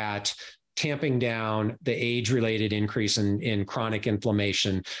effective at tamping down the age-related increase in chronic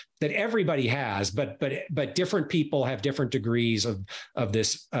inflammation that everybody has, but different people have different degrees of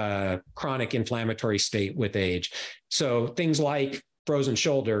this chronic inflammatory state with age. So things like frozen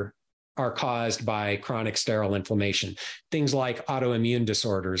shoulder are caused by chronic sterile inflammation. Things like autoimmune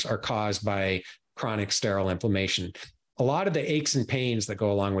disorders are caused by chronic sterile inflammation. A lot of the aches and pains that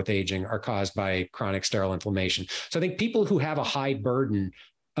go along with aging are caused by chronic sterile inflammation. So I think people who have a high burden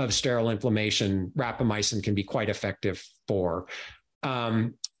of sterile inflammation, rapamycin can be quite effective for.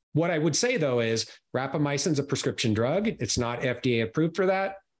 What I would say, though, is rapamycin is a prescription drug. It's not FDA approved for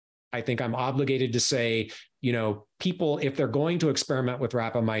that. I think I'm obligated to say, people, if they're going to experiment with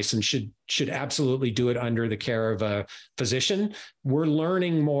rapamycin, should absolutely do it under the care of a physician. We're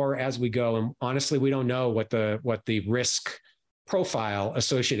learning more as we go, and honestly, we don't know what the risk profile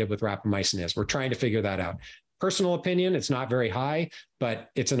associated with rapamycin is. We're trying to figure that out. Personal opinion, it's not very high,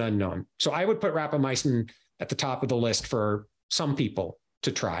 but it's an unknown. So I would put rapamycin at the top of the list for some people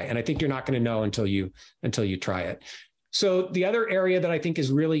to try. And I think you're not going to know until you try it. So the other area that I think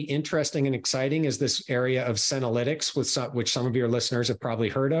is really interesting and exciting is this area of senolytics, which some of your listeners have probably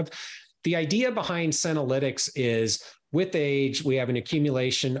heard of. The idea behind senolytics is with age, we have an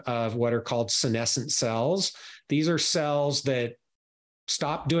accumulation of what are called senescent cells. These are cells that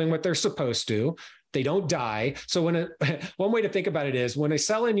stop doing what they're supposed to. They don't die. So one way to think about it is when a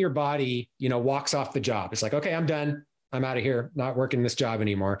cell in your body, walks off the job, it's like, okay, I'm done. I'm out of here, not working this job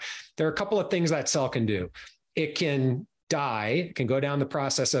anymore. There are a couple of things that cell can do. It can die. It can go down the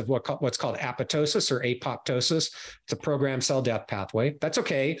process of what's called apoptosis or apoptosis. It's a programmed cell death pathway. That's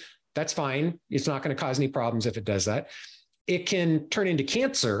okay. That's fine. It's not going to cause any problems if it does that. It can turn into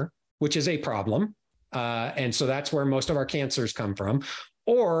cancer, which is a problem. And so that's where most of our cancers come from.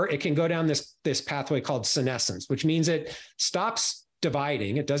 Or it can go down this pathway called senescence, which means it stops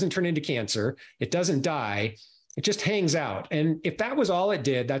dividing. It doesn't turn into cancer. It doesn't die. It just hangs out. And if that was all it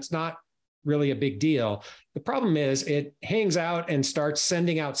did, that's not really a big deal. The problem is it hangs out and starts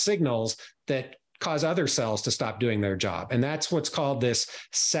sending out signals that cause other cells to stop doing their job. And that's what's called this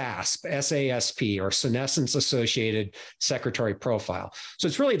SASP, SASP, or senescence-associated secretory profile. So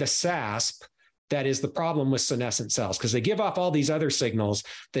it's really the SASP that is the problem with senescent cells, because they give off all these other signals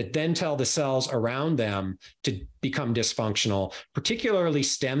that then tell the cells around them to become dysfunctional. Particularly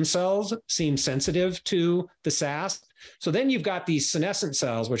stem cells seem sensitive to the SASP. So then you've got these senescent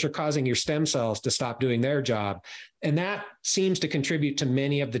cells, which are causing your stem cells to stop doing their job. And that seems to contribute to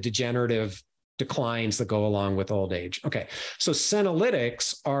many of the degenerative declines that go along with old age. Okay, so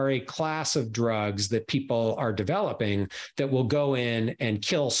senolytics are a class of drugs that people are developing that will go in and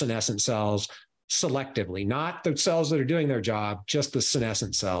kill senescent cells selectively, not the cells that are doing their job, just the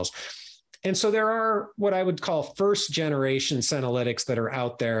senescent cells. And so there are what I would call first generation senolytics that are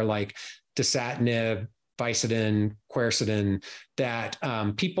out there, like dasatinib, Vicodin, quercetin, that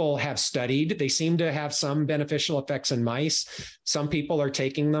people have studied. They seem to have some beneficial effects in mice. Some people are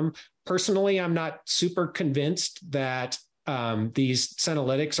taking them. Personally, I'm not super convinced that these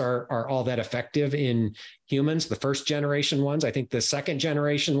senolytics are all that effective in humans, the first generation ones. I think the second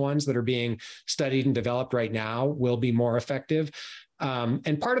generation ones that are being studied and developed right now will be more effective.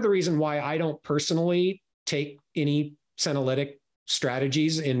 And part of the reason why I don't personally take any senolytic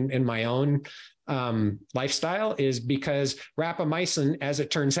strategies in my own lifestyle is because rapamycin, as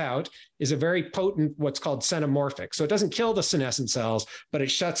it turns out, is a very potent, what's called senomorphic. So it doesn't kill the senescent cells, but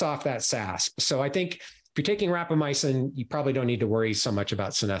it shuts off that SASP. So I think if you're taking rapamycin, you probably don't need to worry so much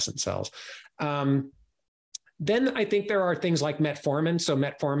about senescent cells. Then I think there are things like metformin. So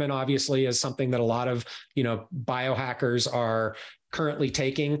metformin obviously is something that a lot of biohackers are currently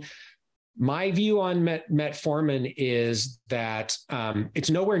taking. My view on metformin is that it's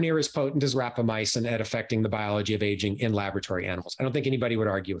nowhere near as potent as rapamycin at affecting the biology of aging in laboratory animals. I don't think anybody would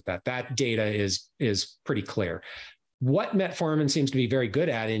argue with that. That data is pretty clear. What metformin seems to be very good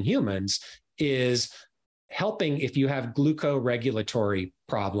at in humans is helping if you have glucoregulatory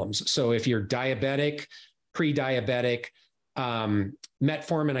problems. So if you're diabetic, pre-diabetic,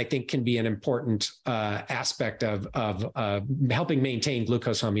 metformin, I think, can be an important aspect of helping maintain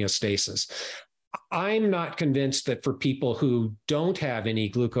glucose homeostasis. I'm not convinced that for people who don't have any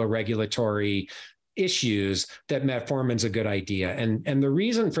glucoregulatory issues that metformin's a good idea. And the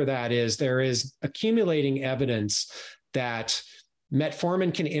reason for that is there is accumulating evidence that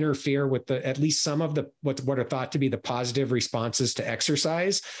metformin can interfere with at least some of what are thought to be the positive responses to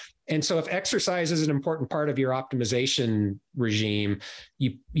exercise. And so if exercise is an important part of your optimization regime,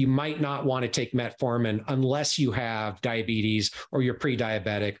 you might not want to take metformin unless you have diabetes or you're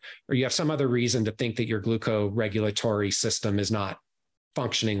pre-diabetic or you have some other reason to think that your glucoregulatory system is not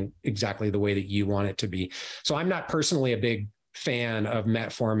functioning exactly the way that you want it to be. So I'm not personally a big fan of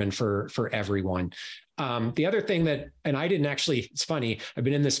metformin for everyone. The other thing and I didn't actually, it's funny, I've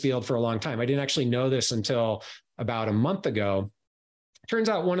been in this field for a long time. I didn't actually know this until about a month ago. Turns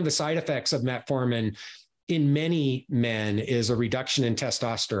out one of the side effects of metformin in many men is a reduction in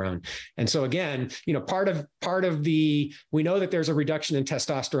testosterone. And so again, part of we know that there's a reduction in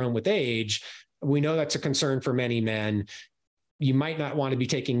testosterone with age. We know that's a concern for many men. You might not want to be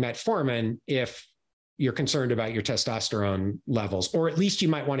taking metformin if you're concerned about your testosterone levels, or at least you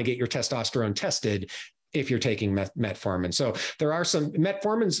might want to get your testosterone tested if you're taking metformin. So there are some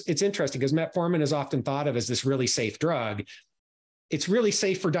metformins. It's interesting because metformin is often thought of as this really safe drug. It's really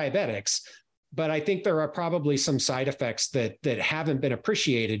safe for diabetics, but I think there are probably some side effects that haven't been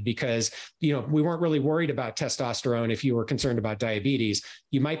appreciated because, we weren't really worried about testosterone if you were concerned about diabetes.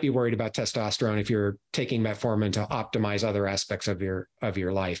 You might be worried about testosterone if you're taking metformin to optimize other aspects of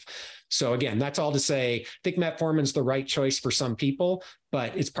your life. So again, that's all to say, I think metformin's the right choice for some people,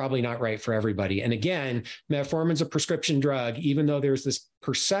 but it's probably not right for everybody. And again, metformin's a prescription drug, even though there's this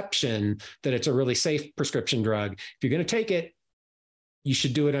perception that it's a really safe prescription drug. If you're going to take it, you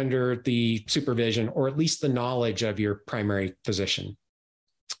should do it under the supervision or at least the knowledge of your primary physician.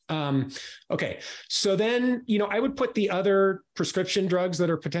 Okay, so then, I would put the other prescription drugs that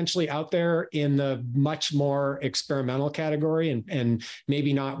are potentially out there in the much more experimental category and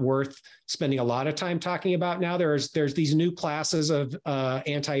maybe not worth spending a lot of time talking about now. There's these new classes of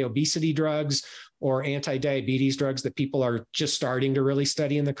anti-obesity drugs or anti-diabetes drugs that people are just starting to really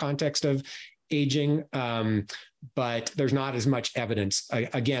study in the context of aging. But there's not as much evidence.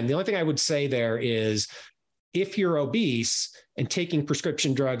 Again, the only thing I would say there is if you're obese and taking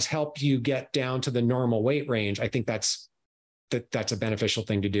prescription drugs help you get down to the normal weight range, I think that's a beneficial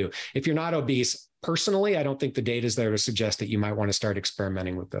thing to do. If you're not obese, personally, I don't think the data is there to suggest that you might want to start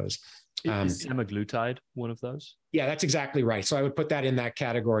experimenting with those. Is semaglutide one of those? Yeah, that's exactly right. So I would put that in that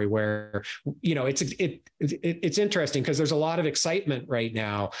category where, it's interesting because there's a lot of excitement right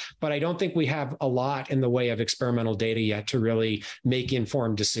now, but I don't think we have a lot in the way of experimental data yet to really make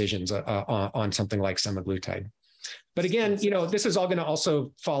informed decisions on something like semaglutide. But again, this is all going to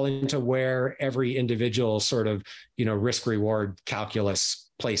also fall into where every individual sort of, risk reward calculus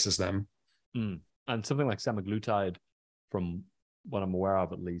places them. And something like semaglutide, from what I'm aware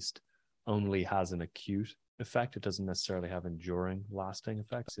of at least, only has an acute effect. It doesn't necessarily have enduring, lasting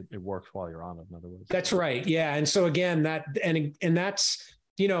effects. It works while you're on it, in other words. That's right. Yeah. And so again, that's,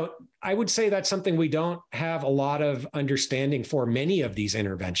 I would say that's something we don't have a lot of understanding for many of these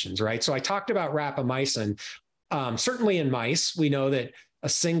interventions, right? So I talked about rapamycin. Certainly in mice, we know that a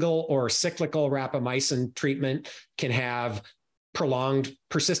single or cyclical rapamycin treatment can have prolonged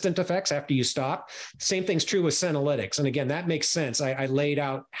persistent effects after you stop. Same thing's true with senolytics. And again, that makes sense. I laid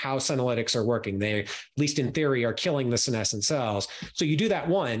out how senolytics are working. They, at least in theory, are killing the senescent cells. So you do that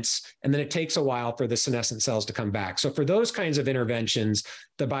once, and then it takes a while for the senescent cells to come back. So for those kinds of interventions,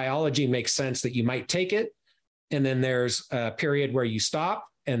 the biology makes sense that you might take it, and then there's a period where you stop,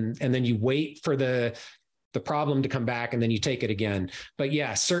 and then you wait for the problem to come back, and then you take it again. But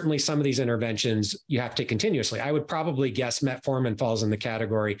yeah, certainly some of these interventions you have to take continuously. I would probably guess metformin falls in the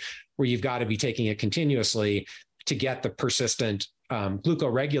category where you've got to be taking it continuously to get the persistent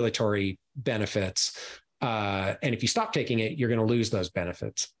glucoregulatory benefits. And if you stop taking it, you're going to lose those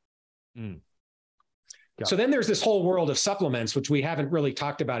benefits. So then there's this whole world of supplements, which we haven't really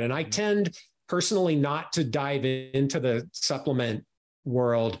talked about. And I tend personally not to dive into the supplement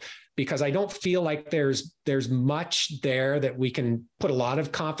world because I don't feel like there's much there that we can put a lot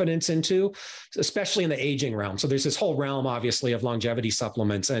of confidence into, especially in the aging realm. So there's this whole realm, obviously, of longevity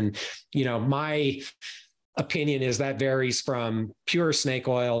supplements. And, my opinion is that varies from pure snake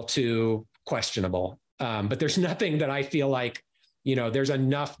oil to questionable. But there's nothing that I feel like, there's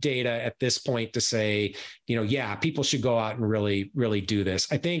enough data at this point to say, yeah, people should go out and really, really do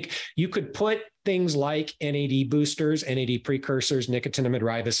this. I think you could put things like NAD boosters, NAD precursors, nicotinamide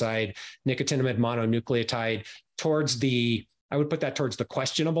riboside, nicotinamide mononucleotide I would put that towards the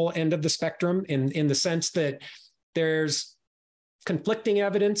questionable end of the spectrum in the sense that there's conflicting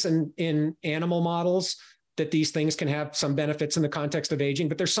evidence in animal models that these things can have some benefits in the context of aging,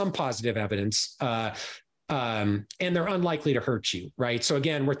 but there's some positive evidence. and they're unlikely to hurt you, right? So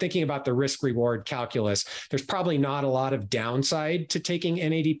again, we're thinking about the risk reward calculus. There's probably not a lot of downside to taking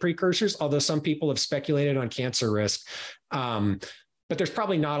NAD precursors, although some people have speculated on cancer risk. But there's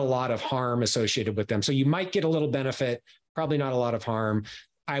probably not a lot of harm associated with them. So you might get a little benefit, probably not a lot of harm.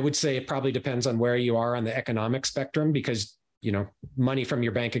 I would say it probably depends on where you are on the economic spectrum, because money from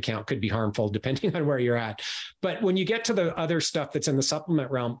your bank account could be harmful depending on where you're at. But when you get to the other stuff that's in the supplement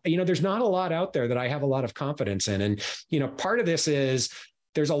realm, there's not a lot out there that I have a lot of confidence in. And, part of this is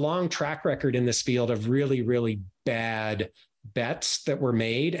there's a long track record in this field of really, really bad bets that were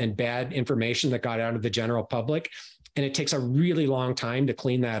made and bad information that got out of the general public. And it takes a really long time to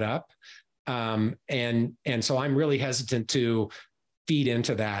clean that up. And so I'm really hesitant to feed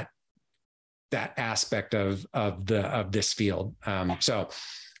into that aspect of this field. So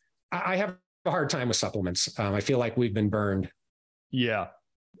I have a hard time with supplements. I feel like we've been burned. Yeah.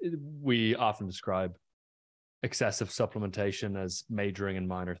 We often describe excessive supplementation as majoring in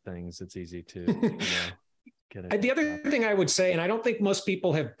minor things. It's easy to get it. The other thing I would say, and I don't think most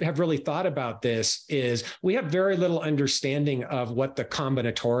people have really thought about this, is we have very little understanding of what the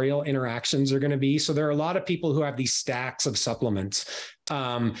combinatorial interactions are going to be. So there are a lot of people who have these stacks of supplements.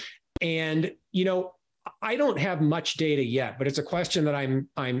 And, I don't have much data yet, but it's a question that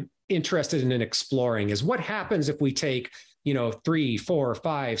I'm interested in exploring, is what happens if we take, 3, 4,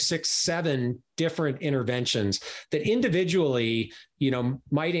 5, 6, 7 different interventions that individually,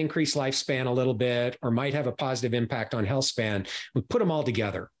 might increase lifespan a little bit or might have a positive impact on health span. We put them all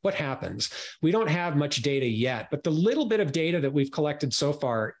together. What happens? We don't have much data yet, but the little bit of data that we've collected so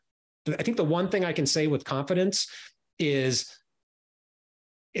far, I think the one thing I can say with confidence is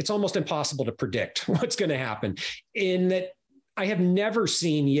it's almost impossible to predict what's going to happen, in that I have never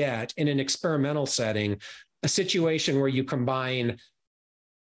seen yet in an experimental setting a situation where you combine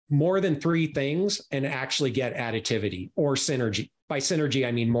more than 3 things and actually get additivity or synergy. By synergy,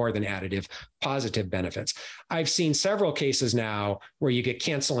 I mean more than additive, positive benefits. I've seen several cases now where you get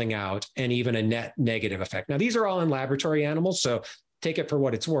canceling out and even a net negative effect. Now, these are all in laboratory animals, so take it for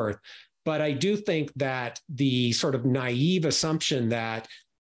what it's worth. But I do think that the sort of naive assumption that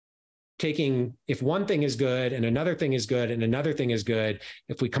if one thing is good and another thing is good and another thing is good,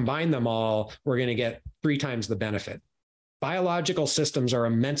 if we combine them all, we're going to get 3 times the benefit. Biological systems are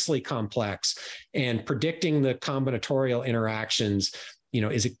immensely complex, and predicting the combinatorial interactions,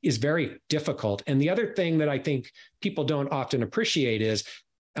 is very difficult. And the other thing that I think people don't often appreciate is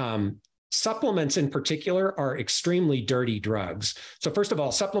supplements in particular are extremely dirty drugs. So first of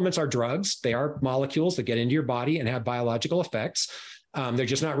all, supplements are drugs. They are molecules that get into your body and have biological effects. They're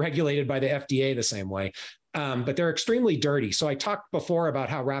just not regulated by the FDA the same way, but they're extremely dirty. So I talked before about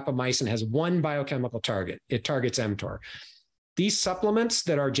how rapamycin has one biochemical target. It targets mTOR. These supplements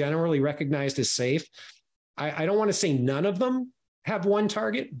that are generally recognized as safe, I don't want to say none of them have one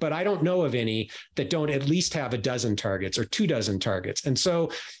target, but I don't know of any that don't at least have a dozen targets or 24 targets. And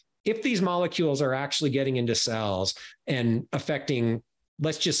so if these molecules are actually getting into cells and affecting,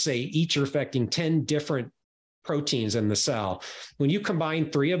 let's just say each are affecting 10 different proteins in the cell. When you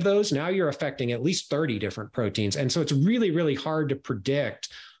combine 3 of those, now you're affecting at least 30 different proteins. And so it's really, really hard to predict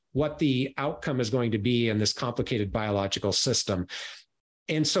what the outcome is going to be in this complicated biological system.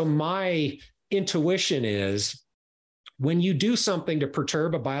 And so my intuition is when you do something to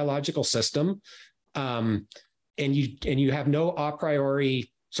perturb a biological system, and you have no a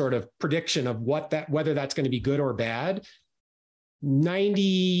priori sort of prediction of whether that's going to be good or bad,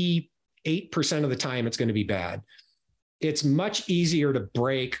 98% of the time it's going to be bad. It's much easier to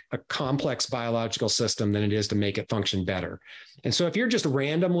break a complex biological system than it is to make it function better. And so if you're just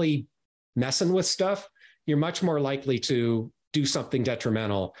randomly messing with stuff, you're much more likely to do something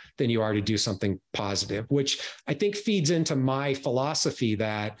detrimental than you are to do something positive, which I think feeds into my philosophy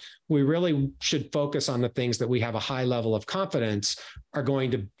that we really should focus on the things that we have a high level of confidence are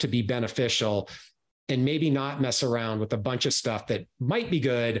going to be beneficial, and maybe not mess around with a bunch of stuff that might be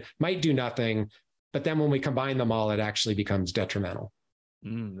good, might do nothing, but then when we combine them all, it actually becomes detrimental.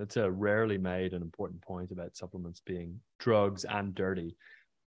 That's a rarely made and important point about supplements being drugs and dirty.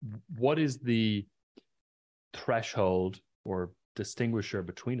 What is the threshold or distinguisher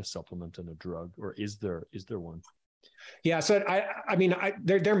between a supplement and a drug, or is there one? Yeah, so I mean,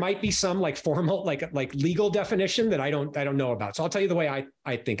 there might be some like formal, like legal definition that I don't know about. So I'll tell you the way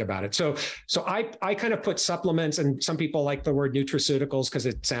I think about it. So I kind of put supplements, and some people like the word nutraceuticals because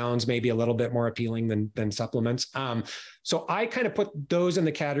it sounds maybe a little bit more appealing than supplements. So I kind of put those in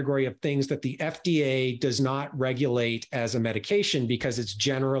the category of things that the FDA does not regulate as a medication because it's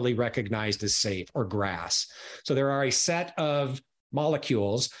generally recognized as safe, or GRAS. So there are a set of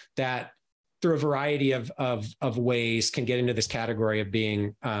molecules that through a variety of ways, can get into this category of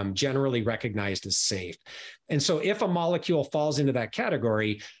being generally recognized as safe. And so if a molecule falls into that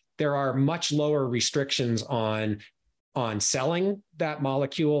category, there are much lower restrictions on selling that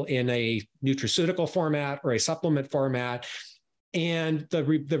molecule in a nutraceutical format or a supplement format. And the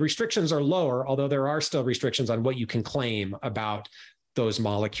restrictions are lower, although there are still restrictions on what you can claim about those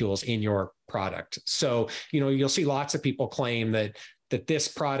molecules in your product. So, you'll see lots of people claim that this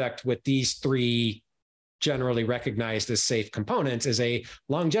product with these 3 generally recognized as safe components is a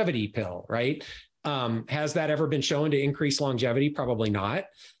longevity pill, right? Has that ever been shown to increase longevity? Probably not.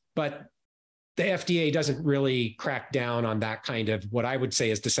 But the FDA doesn't really crack down on that kind of what I would say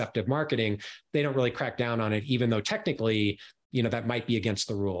is deceptive marketing. They don't really crack down on it, even though technically, that might be against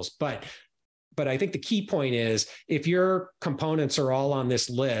the rules. But I think the key point is if your components are all on this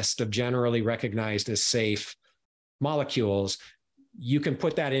list of generally recognized as safe molecules, you can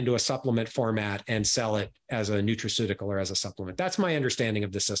put that into a supplement format and sell it as a nutraceutical or as a supplement. That's my understanding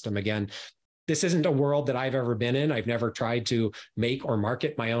of the system. Again, this isn't a world that I've ever been in. I've never tried to make or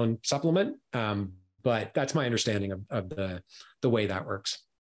market my own supplement, but that's my understanding of the way that works.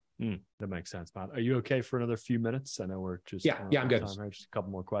 That makes sense, Matt. Are you okay for another few minutes? I know we're just I'm good. Time, right? Just a couple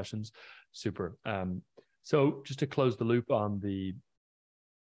more questions. Super. So just to close the loop on the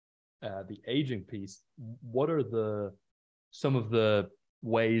aging piece, what are some of the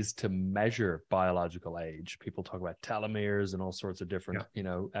ways to measure biological age? People talk about telomeres and all sorts of different,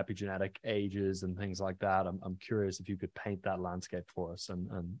 epigenetic ages and things like that. I'm curious if you could paint that landscape for us and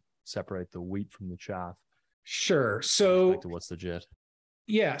separate the wheat from the chaff. Sure. So what's legit?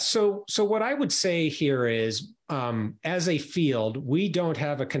 Yeah. So what I would say here is, as a field, we don't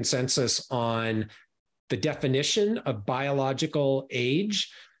have a consensus on the definition of biological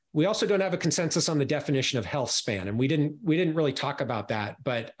age. We also don't have a consensus on the definition of health span, and we didn't really talk about that.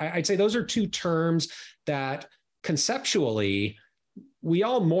 But I'd say those are 2 terms that conceptually we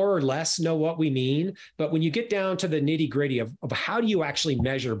all more or less know what we mean. But when you get down to the nitty gritty of how do you actually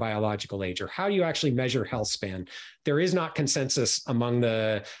measure biological age, or how do you actually measure health span, there is not consensus among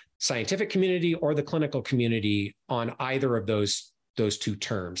the scientific community or the clinical community on either of those 2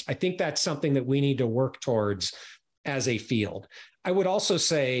 terms. I think that's something that we need to work towards as a field. I would also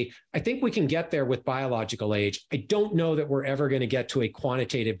say, I think we can get there with biological age. I don't know that we're ever going to get to a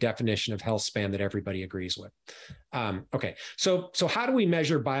quantitative definition of health span that everybody agrees with. Okay, so how do we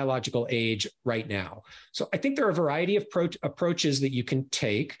measure biological age right now? So I think there are a variety of approaches that you can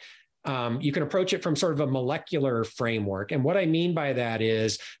take. You can approach it from sort of a molecular framework. And what I mean by that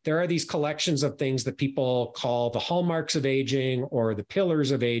is there are these collections of things that people call the hallmarks of aging or the pillars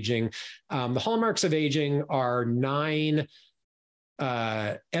of aging. The hallmarks of aging are 9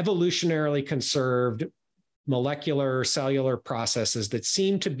 evolutionarily conserved molecular cellular processes that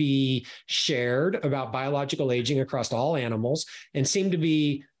seem to be shared about biological aging across all animals and seem to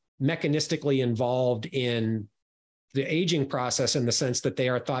be mechanistically involved in the aging process in the sense that they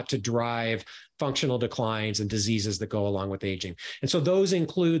are thought to drive functional declines and diseases that go along with aging. And so those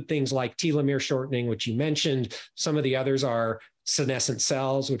include things like telomere shortening, which you mentioned. Some of the others are senescent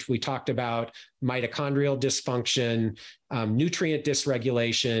cells, which we talked about, mitochondrial dysfunction, nutrient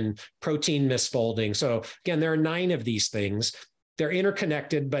dysregulation, protein misfolding. So again, there are 9 of these things. They're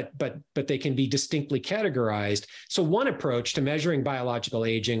interconnected, but they can be distinctly categorized. So one approach to measuring biological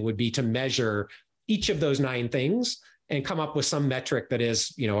aging would be to measure each of those 9 things and come up with some metric that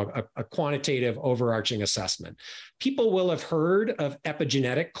is, a quantitative overarching assessment. People will have heard of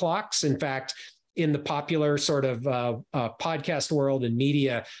epigenetic clocks. In fact, in the popular sort of podcast world and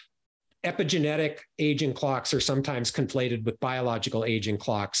media, epigenetic aging clocks are sometimes conflated with biological aging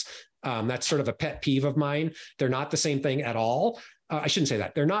clocks. That's sort of a pet peeve of mine. They're not the same thing at all. I shouldn't say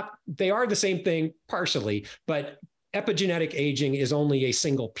that. They are the same thing partially, but epigenetic aging is only a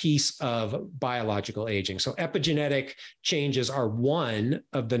single piece of biological aging. So epigenetic changes are one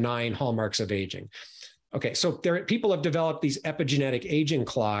of the 9 hallmarks of aging. Okay, so people have developed these epigenetic aging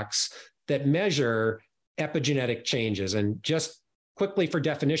clocks that measure epigenetic changes. And just quickly for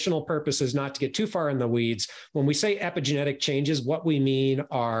definitional purposes, not to get too far in the weeds, when we say epigenetic changes, what we mean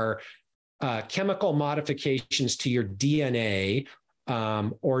are chemical modifications to your DNA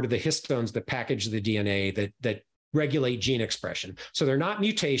or to the histones that package the DNA that regulate gene expression. So they're not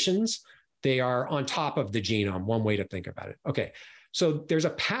mutations. They are on top of the genome, one way to think about it. Okay, so there's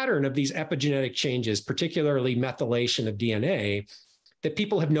a pattern of these epigenetic changes, particularly methylation of DNA, that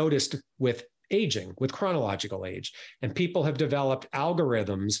people have noticed with aging, with chronological age. And people have developed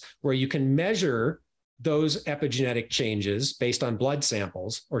algorithms where you can measure those epigenetic changes based on blood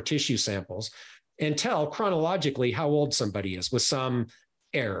samples or tissue samples and tell chronologically how old somebody is with some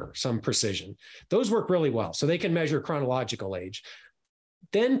error, some precision. Those work really well. So they can measure chronological age.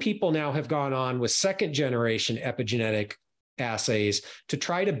 Then people now have gone on with second generation epigenetic assays to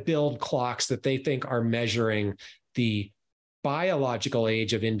try to build clocks that they think are measuring the biological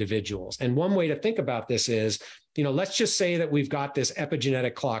age of individuals. And one way to think about this is, let's just say that we've got this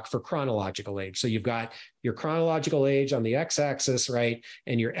epigenetic clock for chronological age. So you've got your chronological age on the x-axis, right?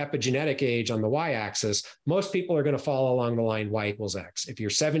 And your epigenetic age on the y-axis. Most people are going to follow along the line y equals x. If you're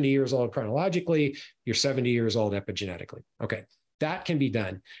 70 years old chronologically, you're 70 years old epigenetically. Okay, that can be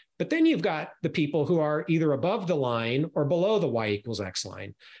done. But then you've got the people who are either above the line or below the y equals x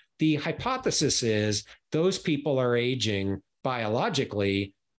line. The hypothesis is those people are aging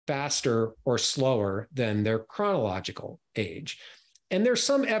biologically faster or slower than their chronological age. And there's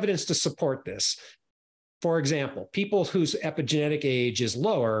some evidence to support this. For example, people whose epigenetic age is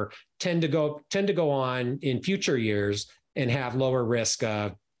lower tend to go on in future years and have lower risk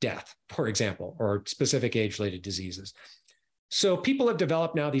of death, for example, or specific age-related diseases. So people have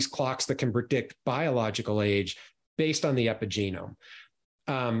developed now these clocks that can predict biological age based on the epigenome.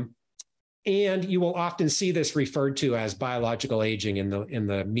 And you will often see this referred to as biological aging in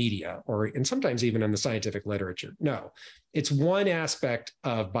the media, and sometimes even in the scientific literature. No, it's one aspect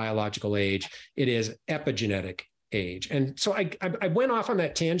of biological age. It is epigenetic age. And so I went off on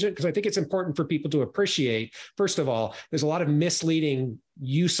that tangent because I think it's important for people to appreciate, first of all, there's a lot of misleading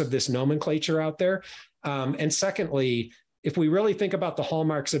use of this nomenclature out there. And secondly, if we really think about the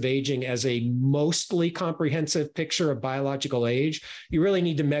hallmarks of aging as a mostly comprehensive picture of biological age, you really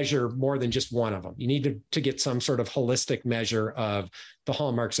need to measure more than just one of them. You need to get some sort of holistic measure of the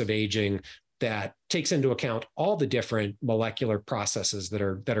hallmarks of aging that takes into account all the different molecular processes that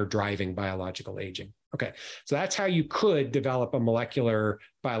are driving biological aging. Okay, so that's how you could develop a molecular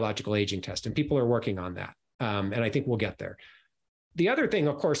biological aging test, and people are working on that, and I think we'll get there. The other thing,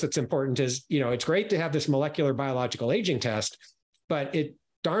 of course, that's important is, it's great to have this molecular biological aging test, but it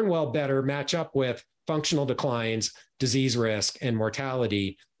darn well better match up with functional declines, disease risk, and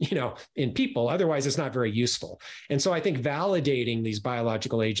mortality, in people. Otherwise, it's not very useful. And so I think validating these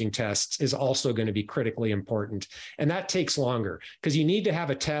biological aging tests is also going to be critically important. And that takes longer because you need to have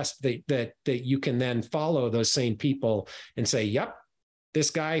a test that you can then follow those same people and say, yep, this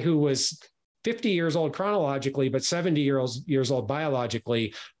guy who was 50 years old chronologically, but 70 years old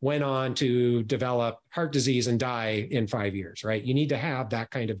biologically went on to develop heart disease and die in 5 years, right? You need to have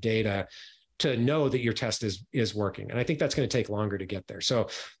that kind of data to know that your test is working. And I think that's going to take longer to get there. So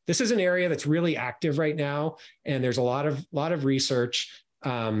this is an area that's really active right now. And there's a lot of research.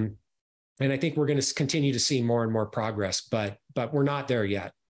 And I think we're going to continue to see more and more progress, but we're not there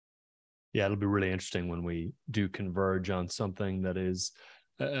yet. Yeah, it'll be really interesting when we do converge on something that is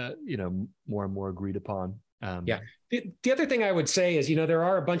more and more agreed upon. Yeah. The other thing I would say is, there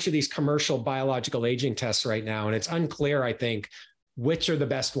are a bunch of these commercial biological aging tests right now, and it's unclear, I think, which are the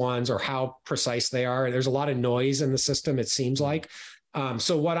best ones or how precise they are. There's a lot of noise in the system, it seems like.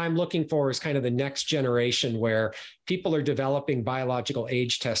 So what I'm looking for is kind of the next generation where people are developing biological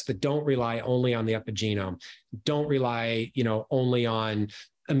age tests that don't rely only on the epigenome, don't rely, only on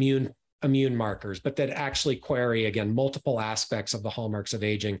immune markers, but that actually query, again, multiple aspects of the hallmarks of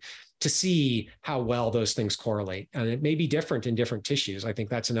aging to see how well those things correlate. And it may be different in different tissues. I think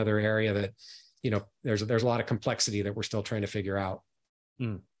that's another area that, there's a lot of complexity that we're still trying to figure out.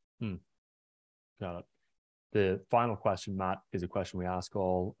 Got it. The final question, Matt, is a question we ask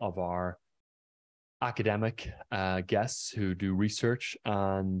all of our academic guests who do research.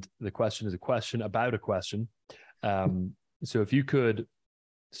 And the question is a question about a question. So if you could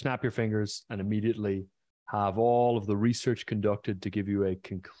snap your fingers and immediately have all of the research conducted to give you a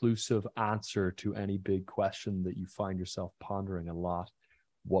conclusive answer to any big question that you find yourself pondering a lot,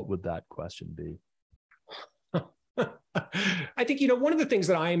 what would that question be? I think, one of the things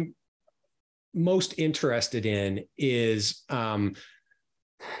that I'm most interested in is, and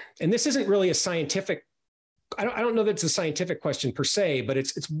this isn't really a scientific, I don't know that it's a scientific question per se, but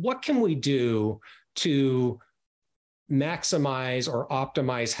it's what can we do to maximize or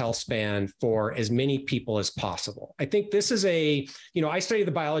optimize health span for as many people as possible. I think this is I study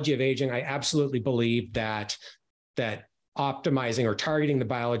the biology of aging. I absolutely believe that optimizing or targeting the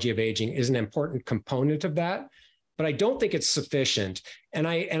biology of aging is an important component of that, but I don't think it's sufficient. And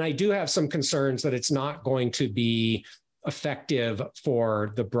I do have some concerns that it's not going to be effective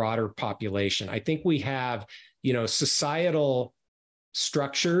for the broader population. I think we have, societal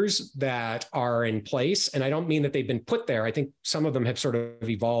structures that are in place. And I don't mean that they've been put there. I think some of them have sort of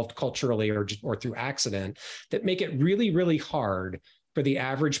evolved culturally or through accident that make it really, really hard for the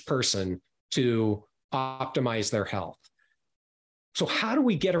average person to optimize their health. So how do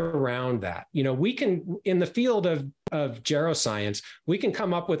we get around that? We can, in the field of geroscience, we can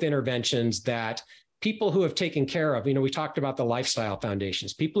come up with interventions that people who have taken care of, we talked about the lifestyle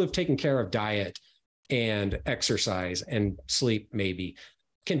foundations, people who've taken care of diet and exercise and sleep maybe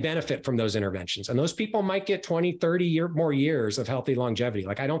can benefit from those interventions. And those people might get 20, 30 more years of healthy longevity.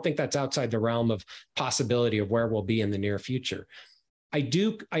 Like, I don't think that's outside the realm of possibility of where we'll be in the near future. I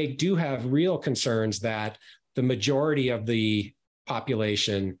do have real concerns that the majority of the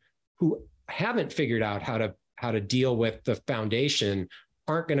population who haven't figured out how to deal with the foundation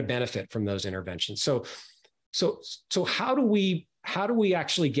aren't going to benefit from those interventions. So how do we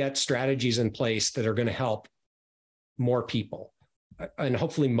actually get strategies in place that are going to help more people, and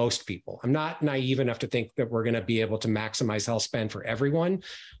hopefully most people? I'm not naive enough to think that we're going to be able to maximize health span for everyone,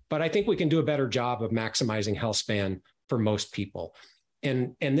 but I think we can do a better job of maximizing health span for most people.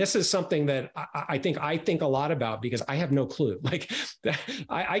 And this is something that I think a lot about, because I have no clue. Like,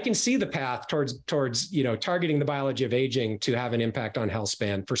 I can see the path towards targeting the biology of aging to have an impact on health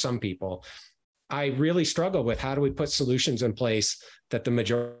span for some people. I really struggle with how do we put solutions in place that the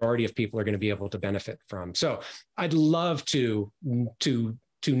majority of people are going to be able to benefit from. So I'd love to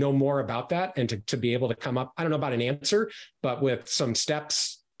know more about that, and to be able to come up, I don't know about an answer, but with some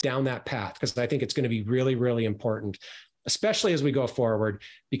steps down that path, because I think it's going to be really, really important, especially as we go forward,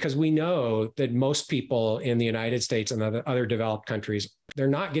 because we know that most people in the United States and other developed countries, they're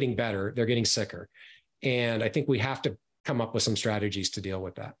not getting better, they're getting sicker. And I think we have to come up with some strategies to deal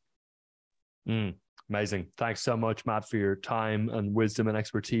with that. Amazing. Thanks so much, Matt, for your time and wisdom and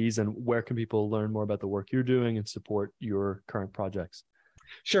expertise. And where can people learn more about the work you're doing and support your current projects?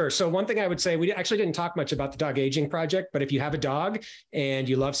 Sure. So one thing I would say, we actually didn't talk much about the dog aging project, but if you have a dog and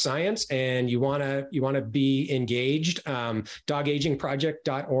you love science and you want to be engaged,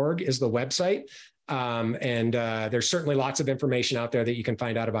 dogagingproject.org is the website. And there's certainly lots of information out there that you can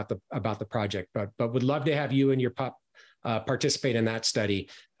find out about the project, but would love to have you and your pup participate in that study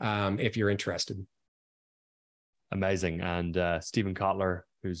if you're interested. Amazing. And Stephen Kotler,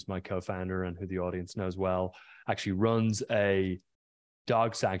 who's my co-founder and who the audience knows well, actually runs a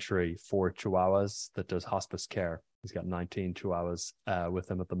dog sanctuary for Chihuahuas that does hospice care. He's got 19 Chihuahuas with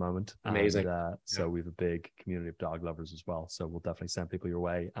him at the moment. Amazing. And, so we have a big community of dog lovers as well. So we'll definitely send people your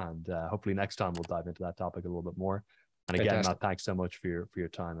way. And hopefully next time we'll dive into that topic a little bit more. And again, Matt, thanks so much for your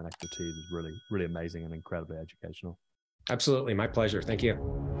time and expertise. It's really, really amazing and incredibly educational. Absolutely. My pleasure. Thank you.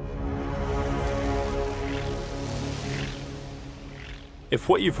 If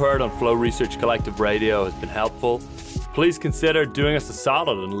what you've heard on Flow Research Collective Radio has been helpful, please consider doing us a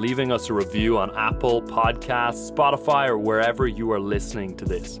solid and leaving us a review on Apple Podcasts, Spotify, or wherever you are listening to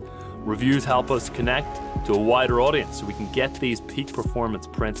this. Reviews help us connect to a wider audience so we can get these peak performance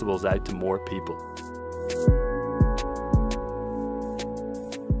principles out to more people.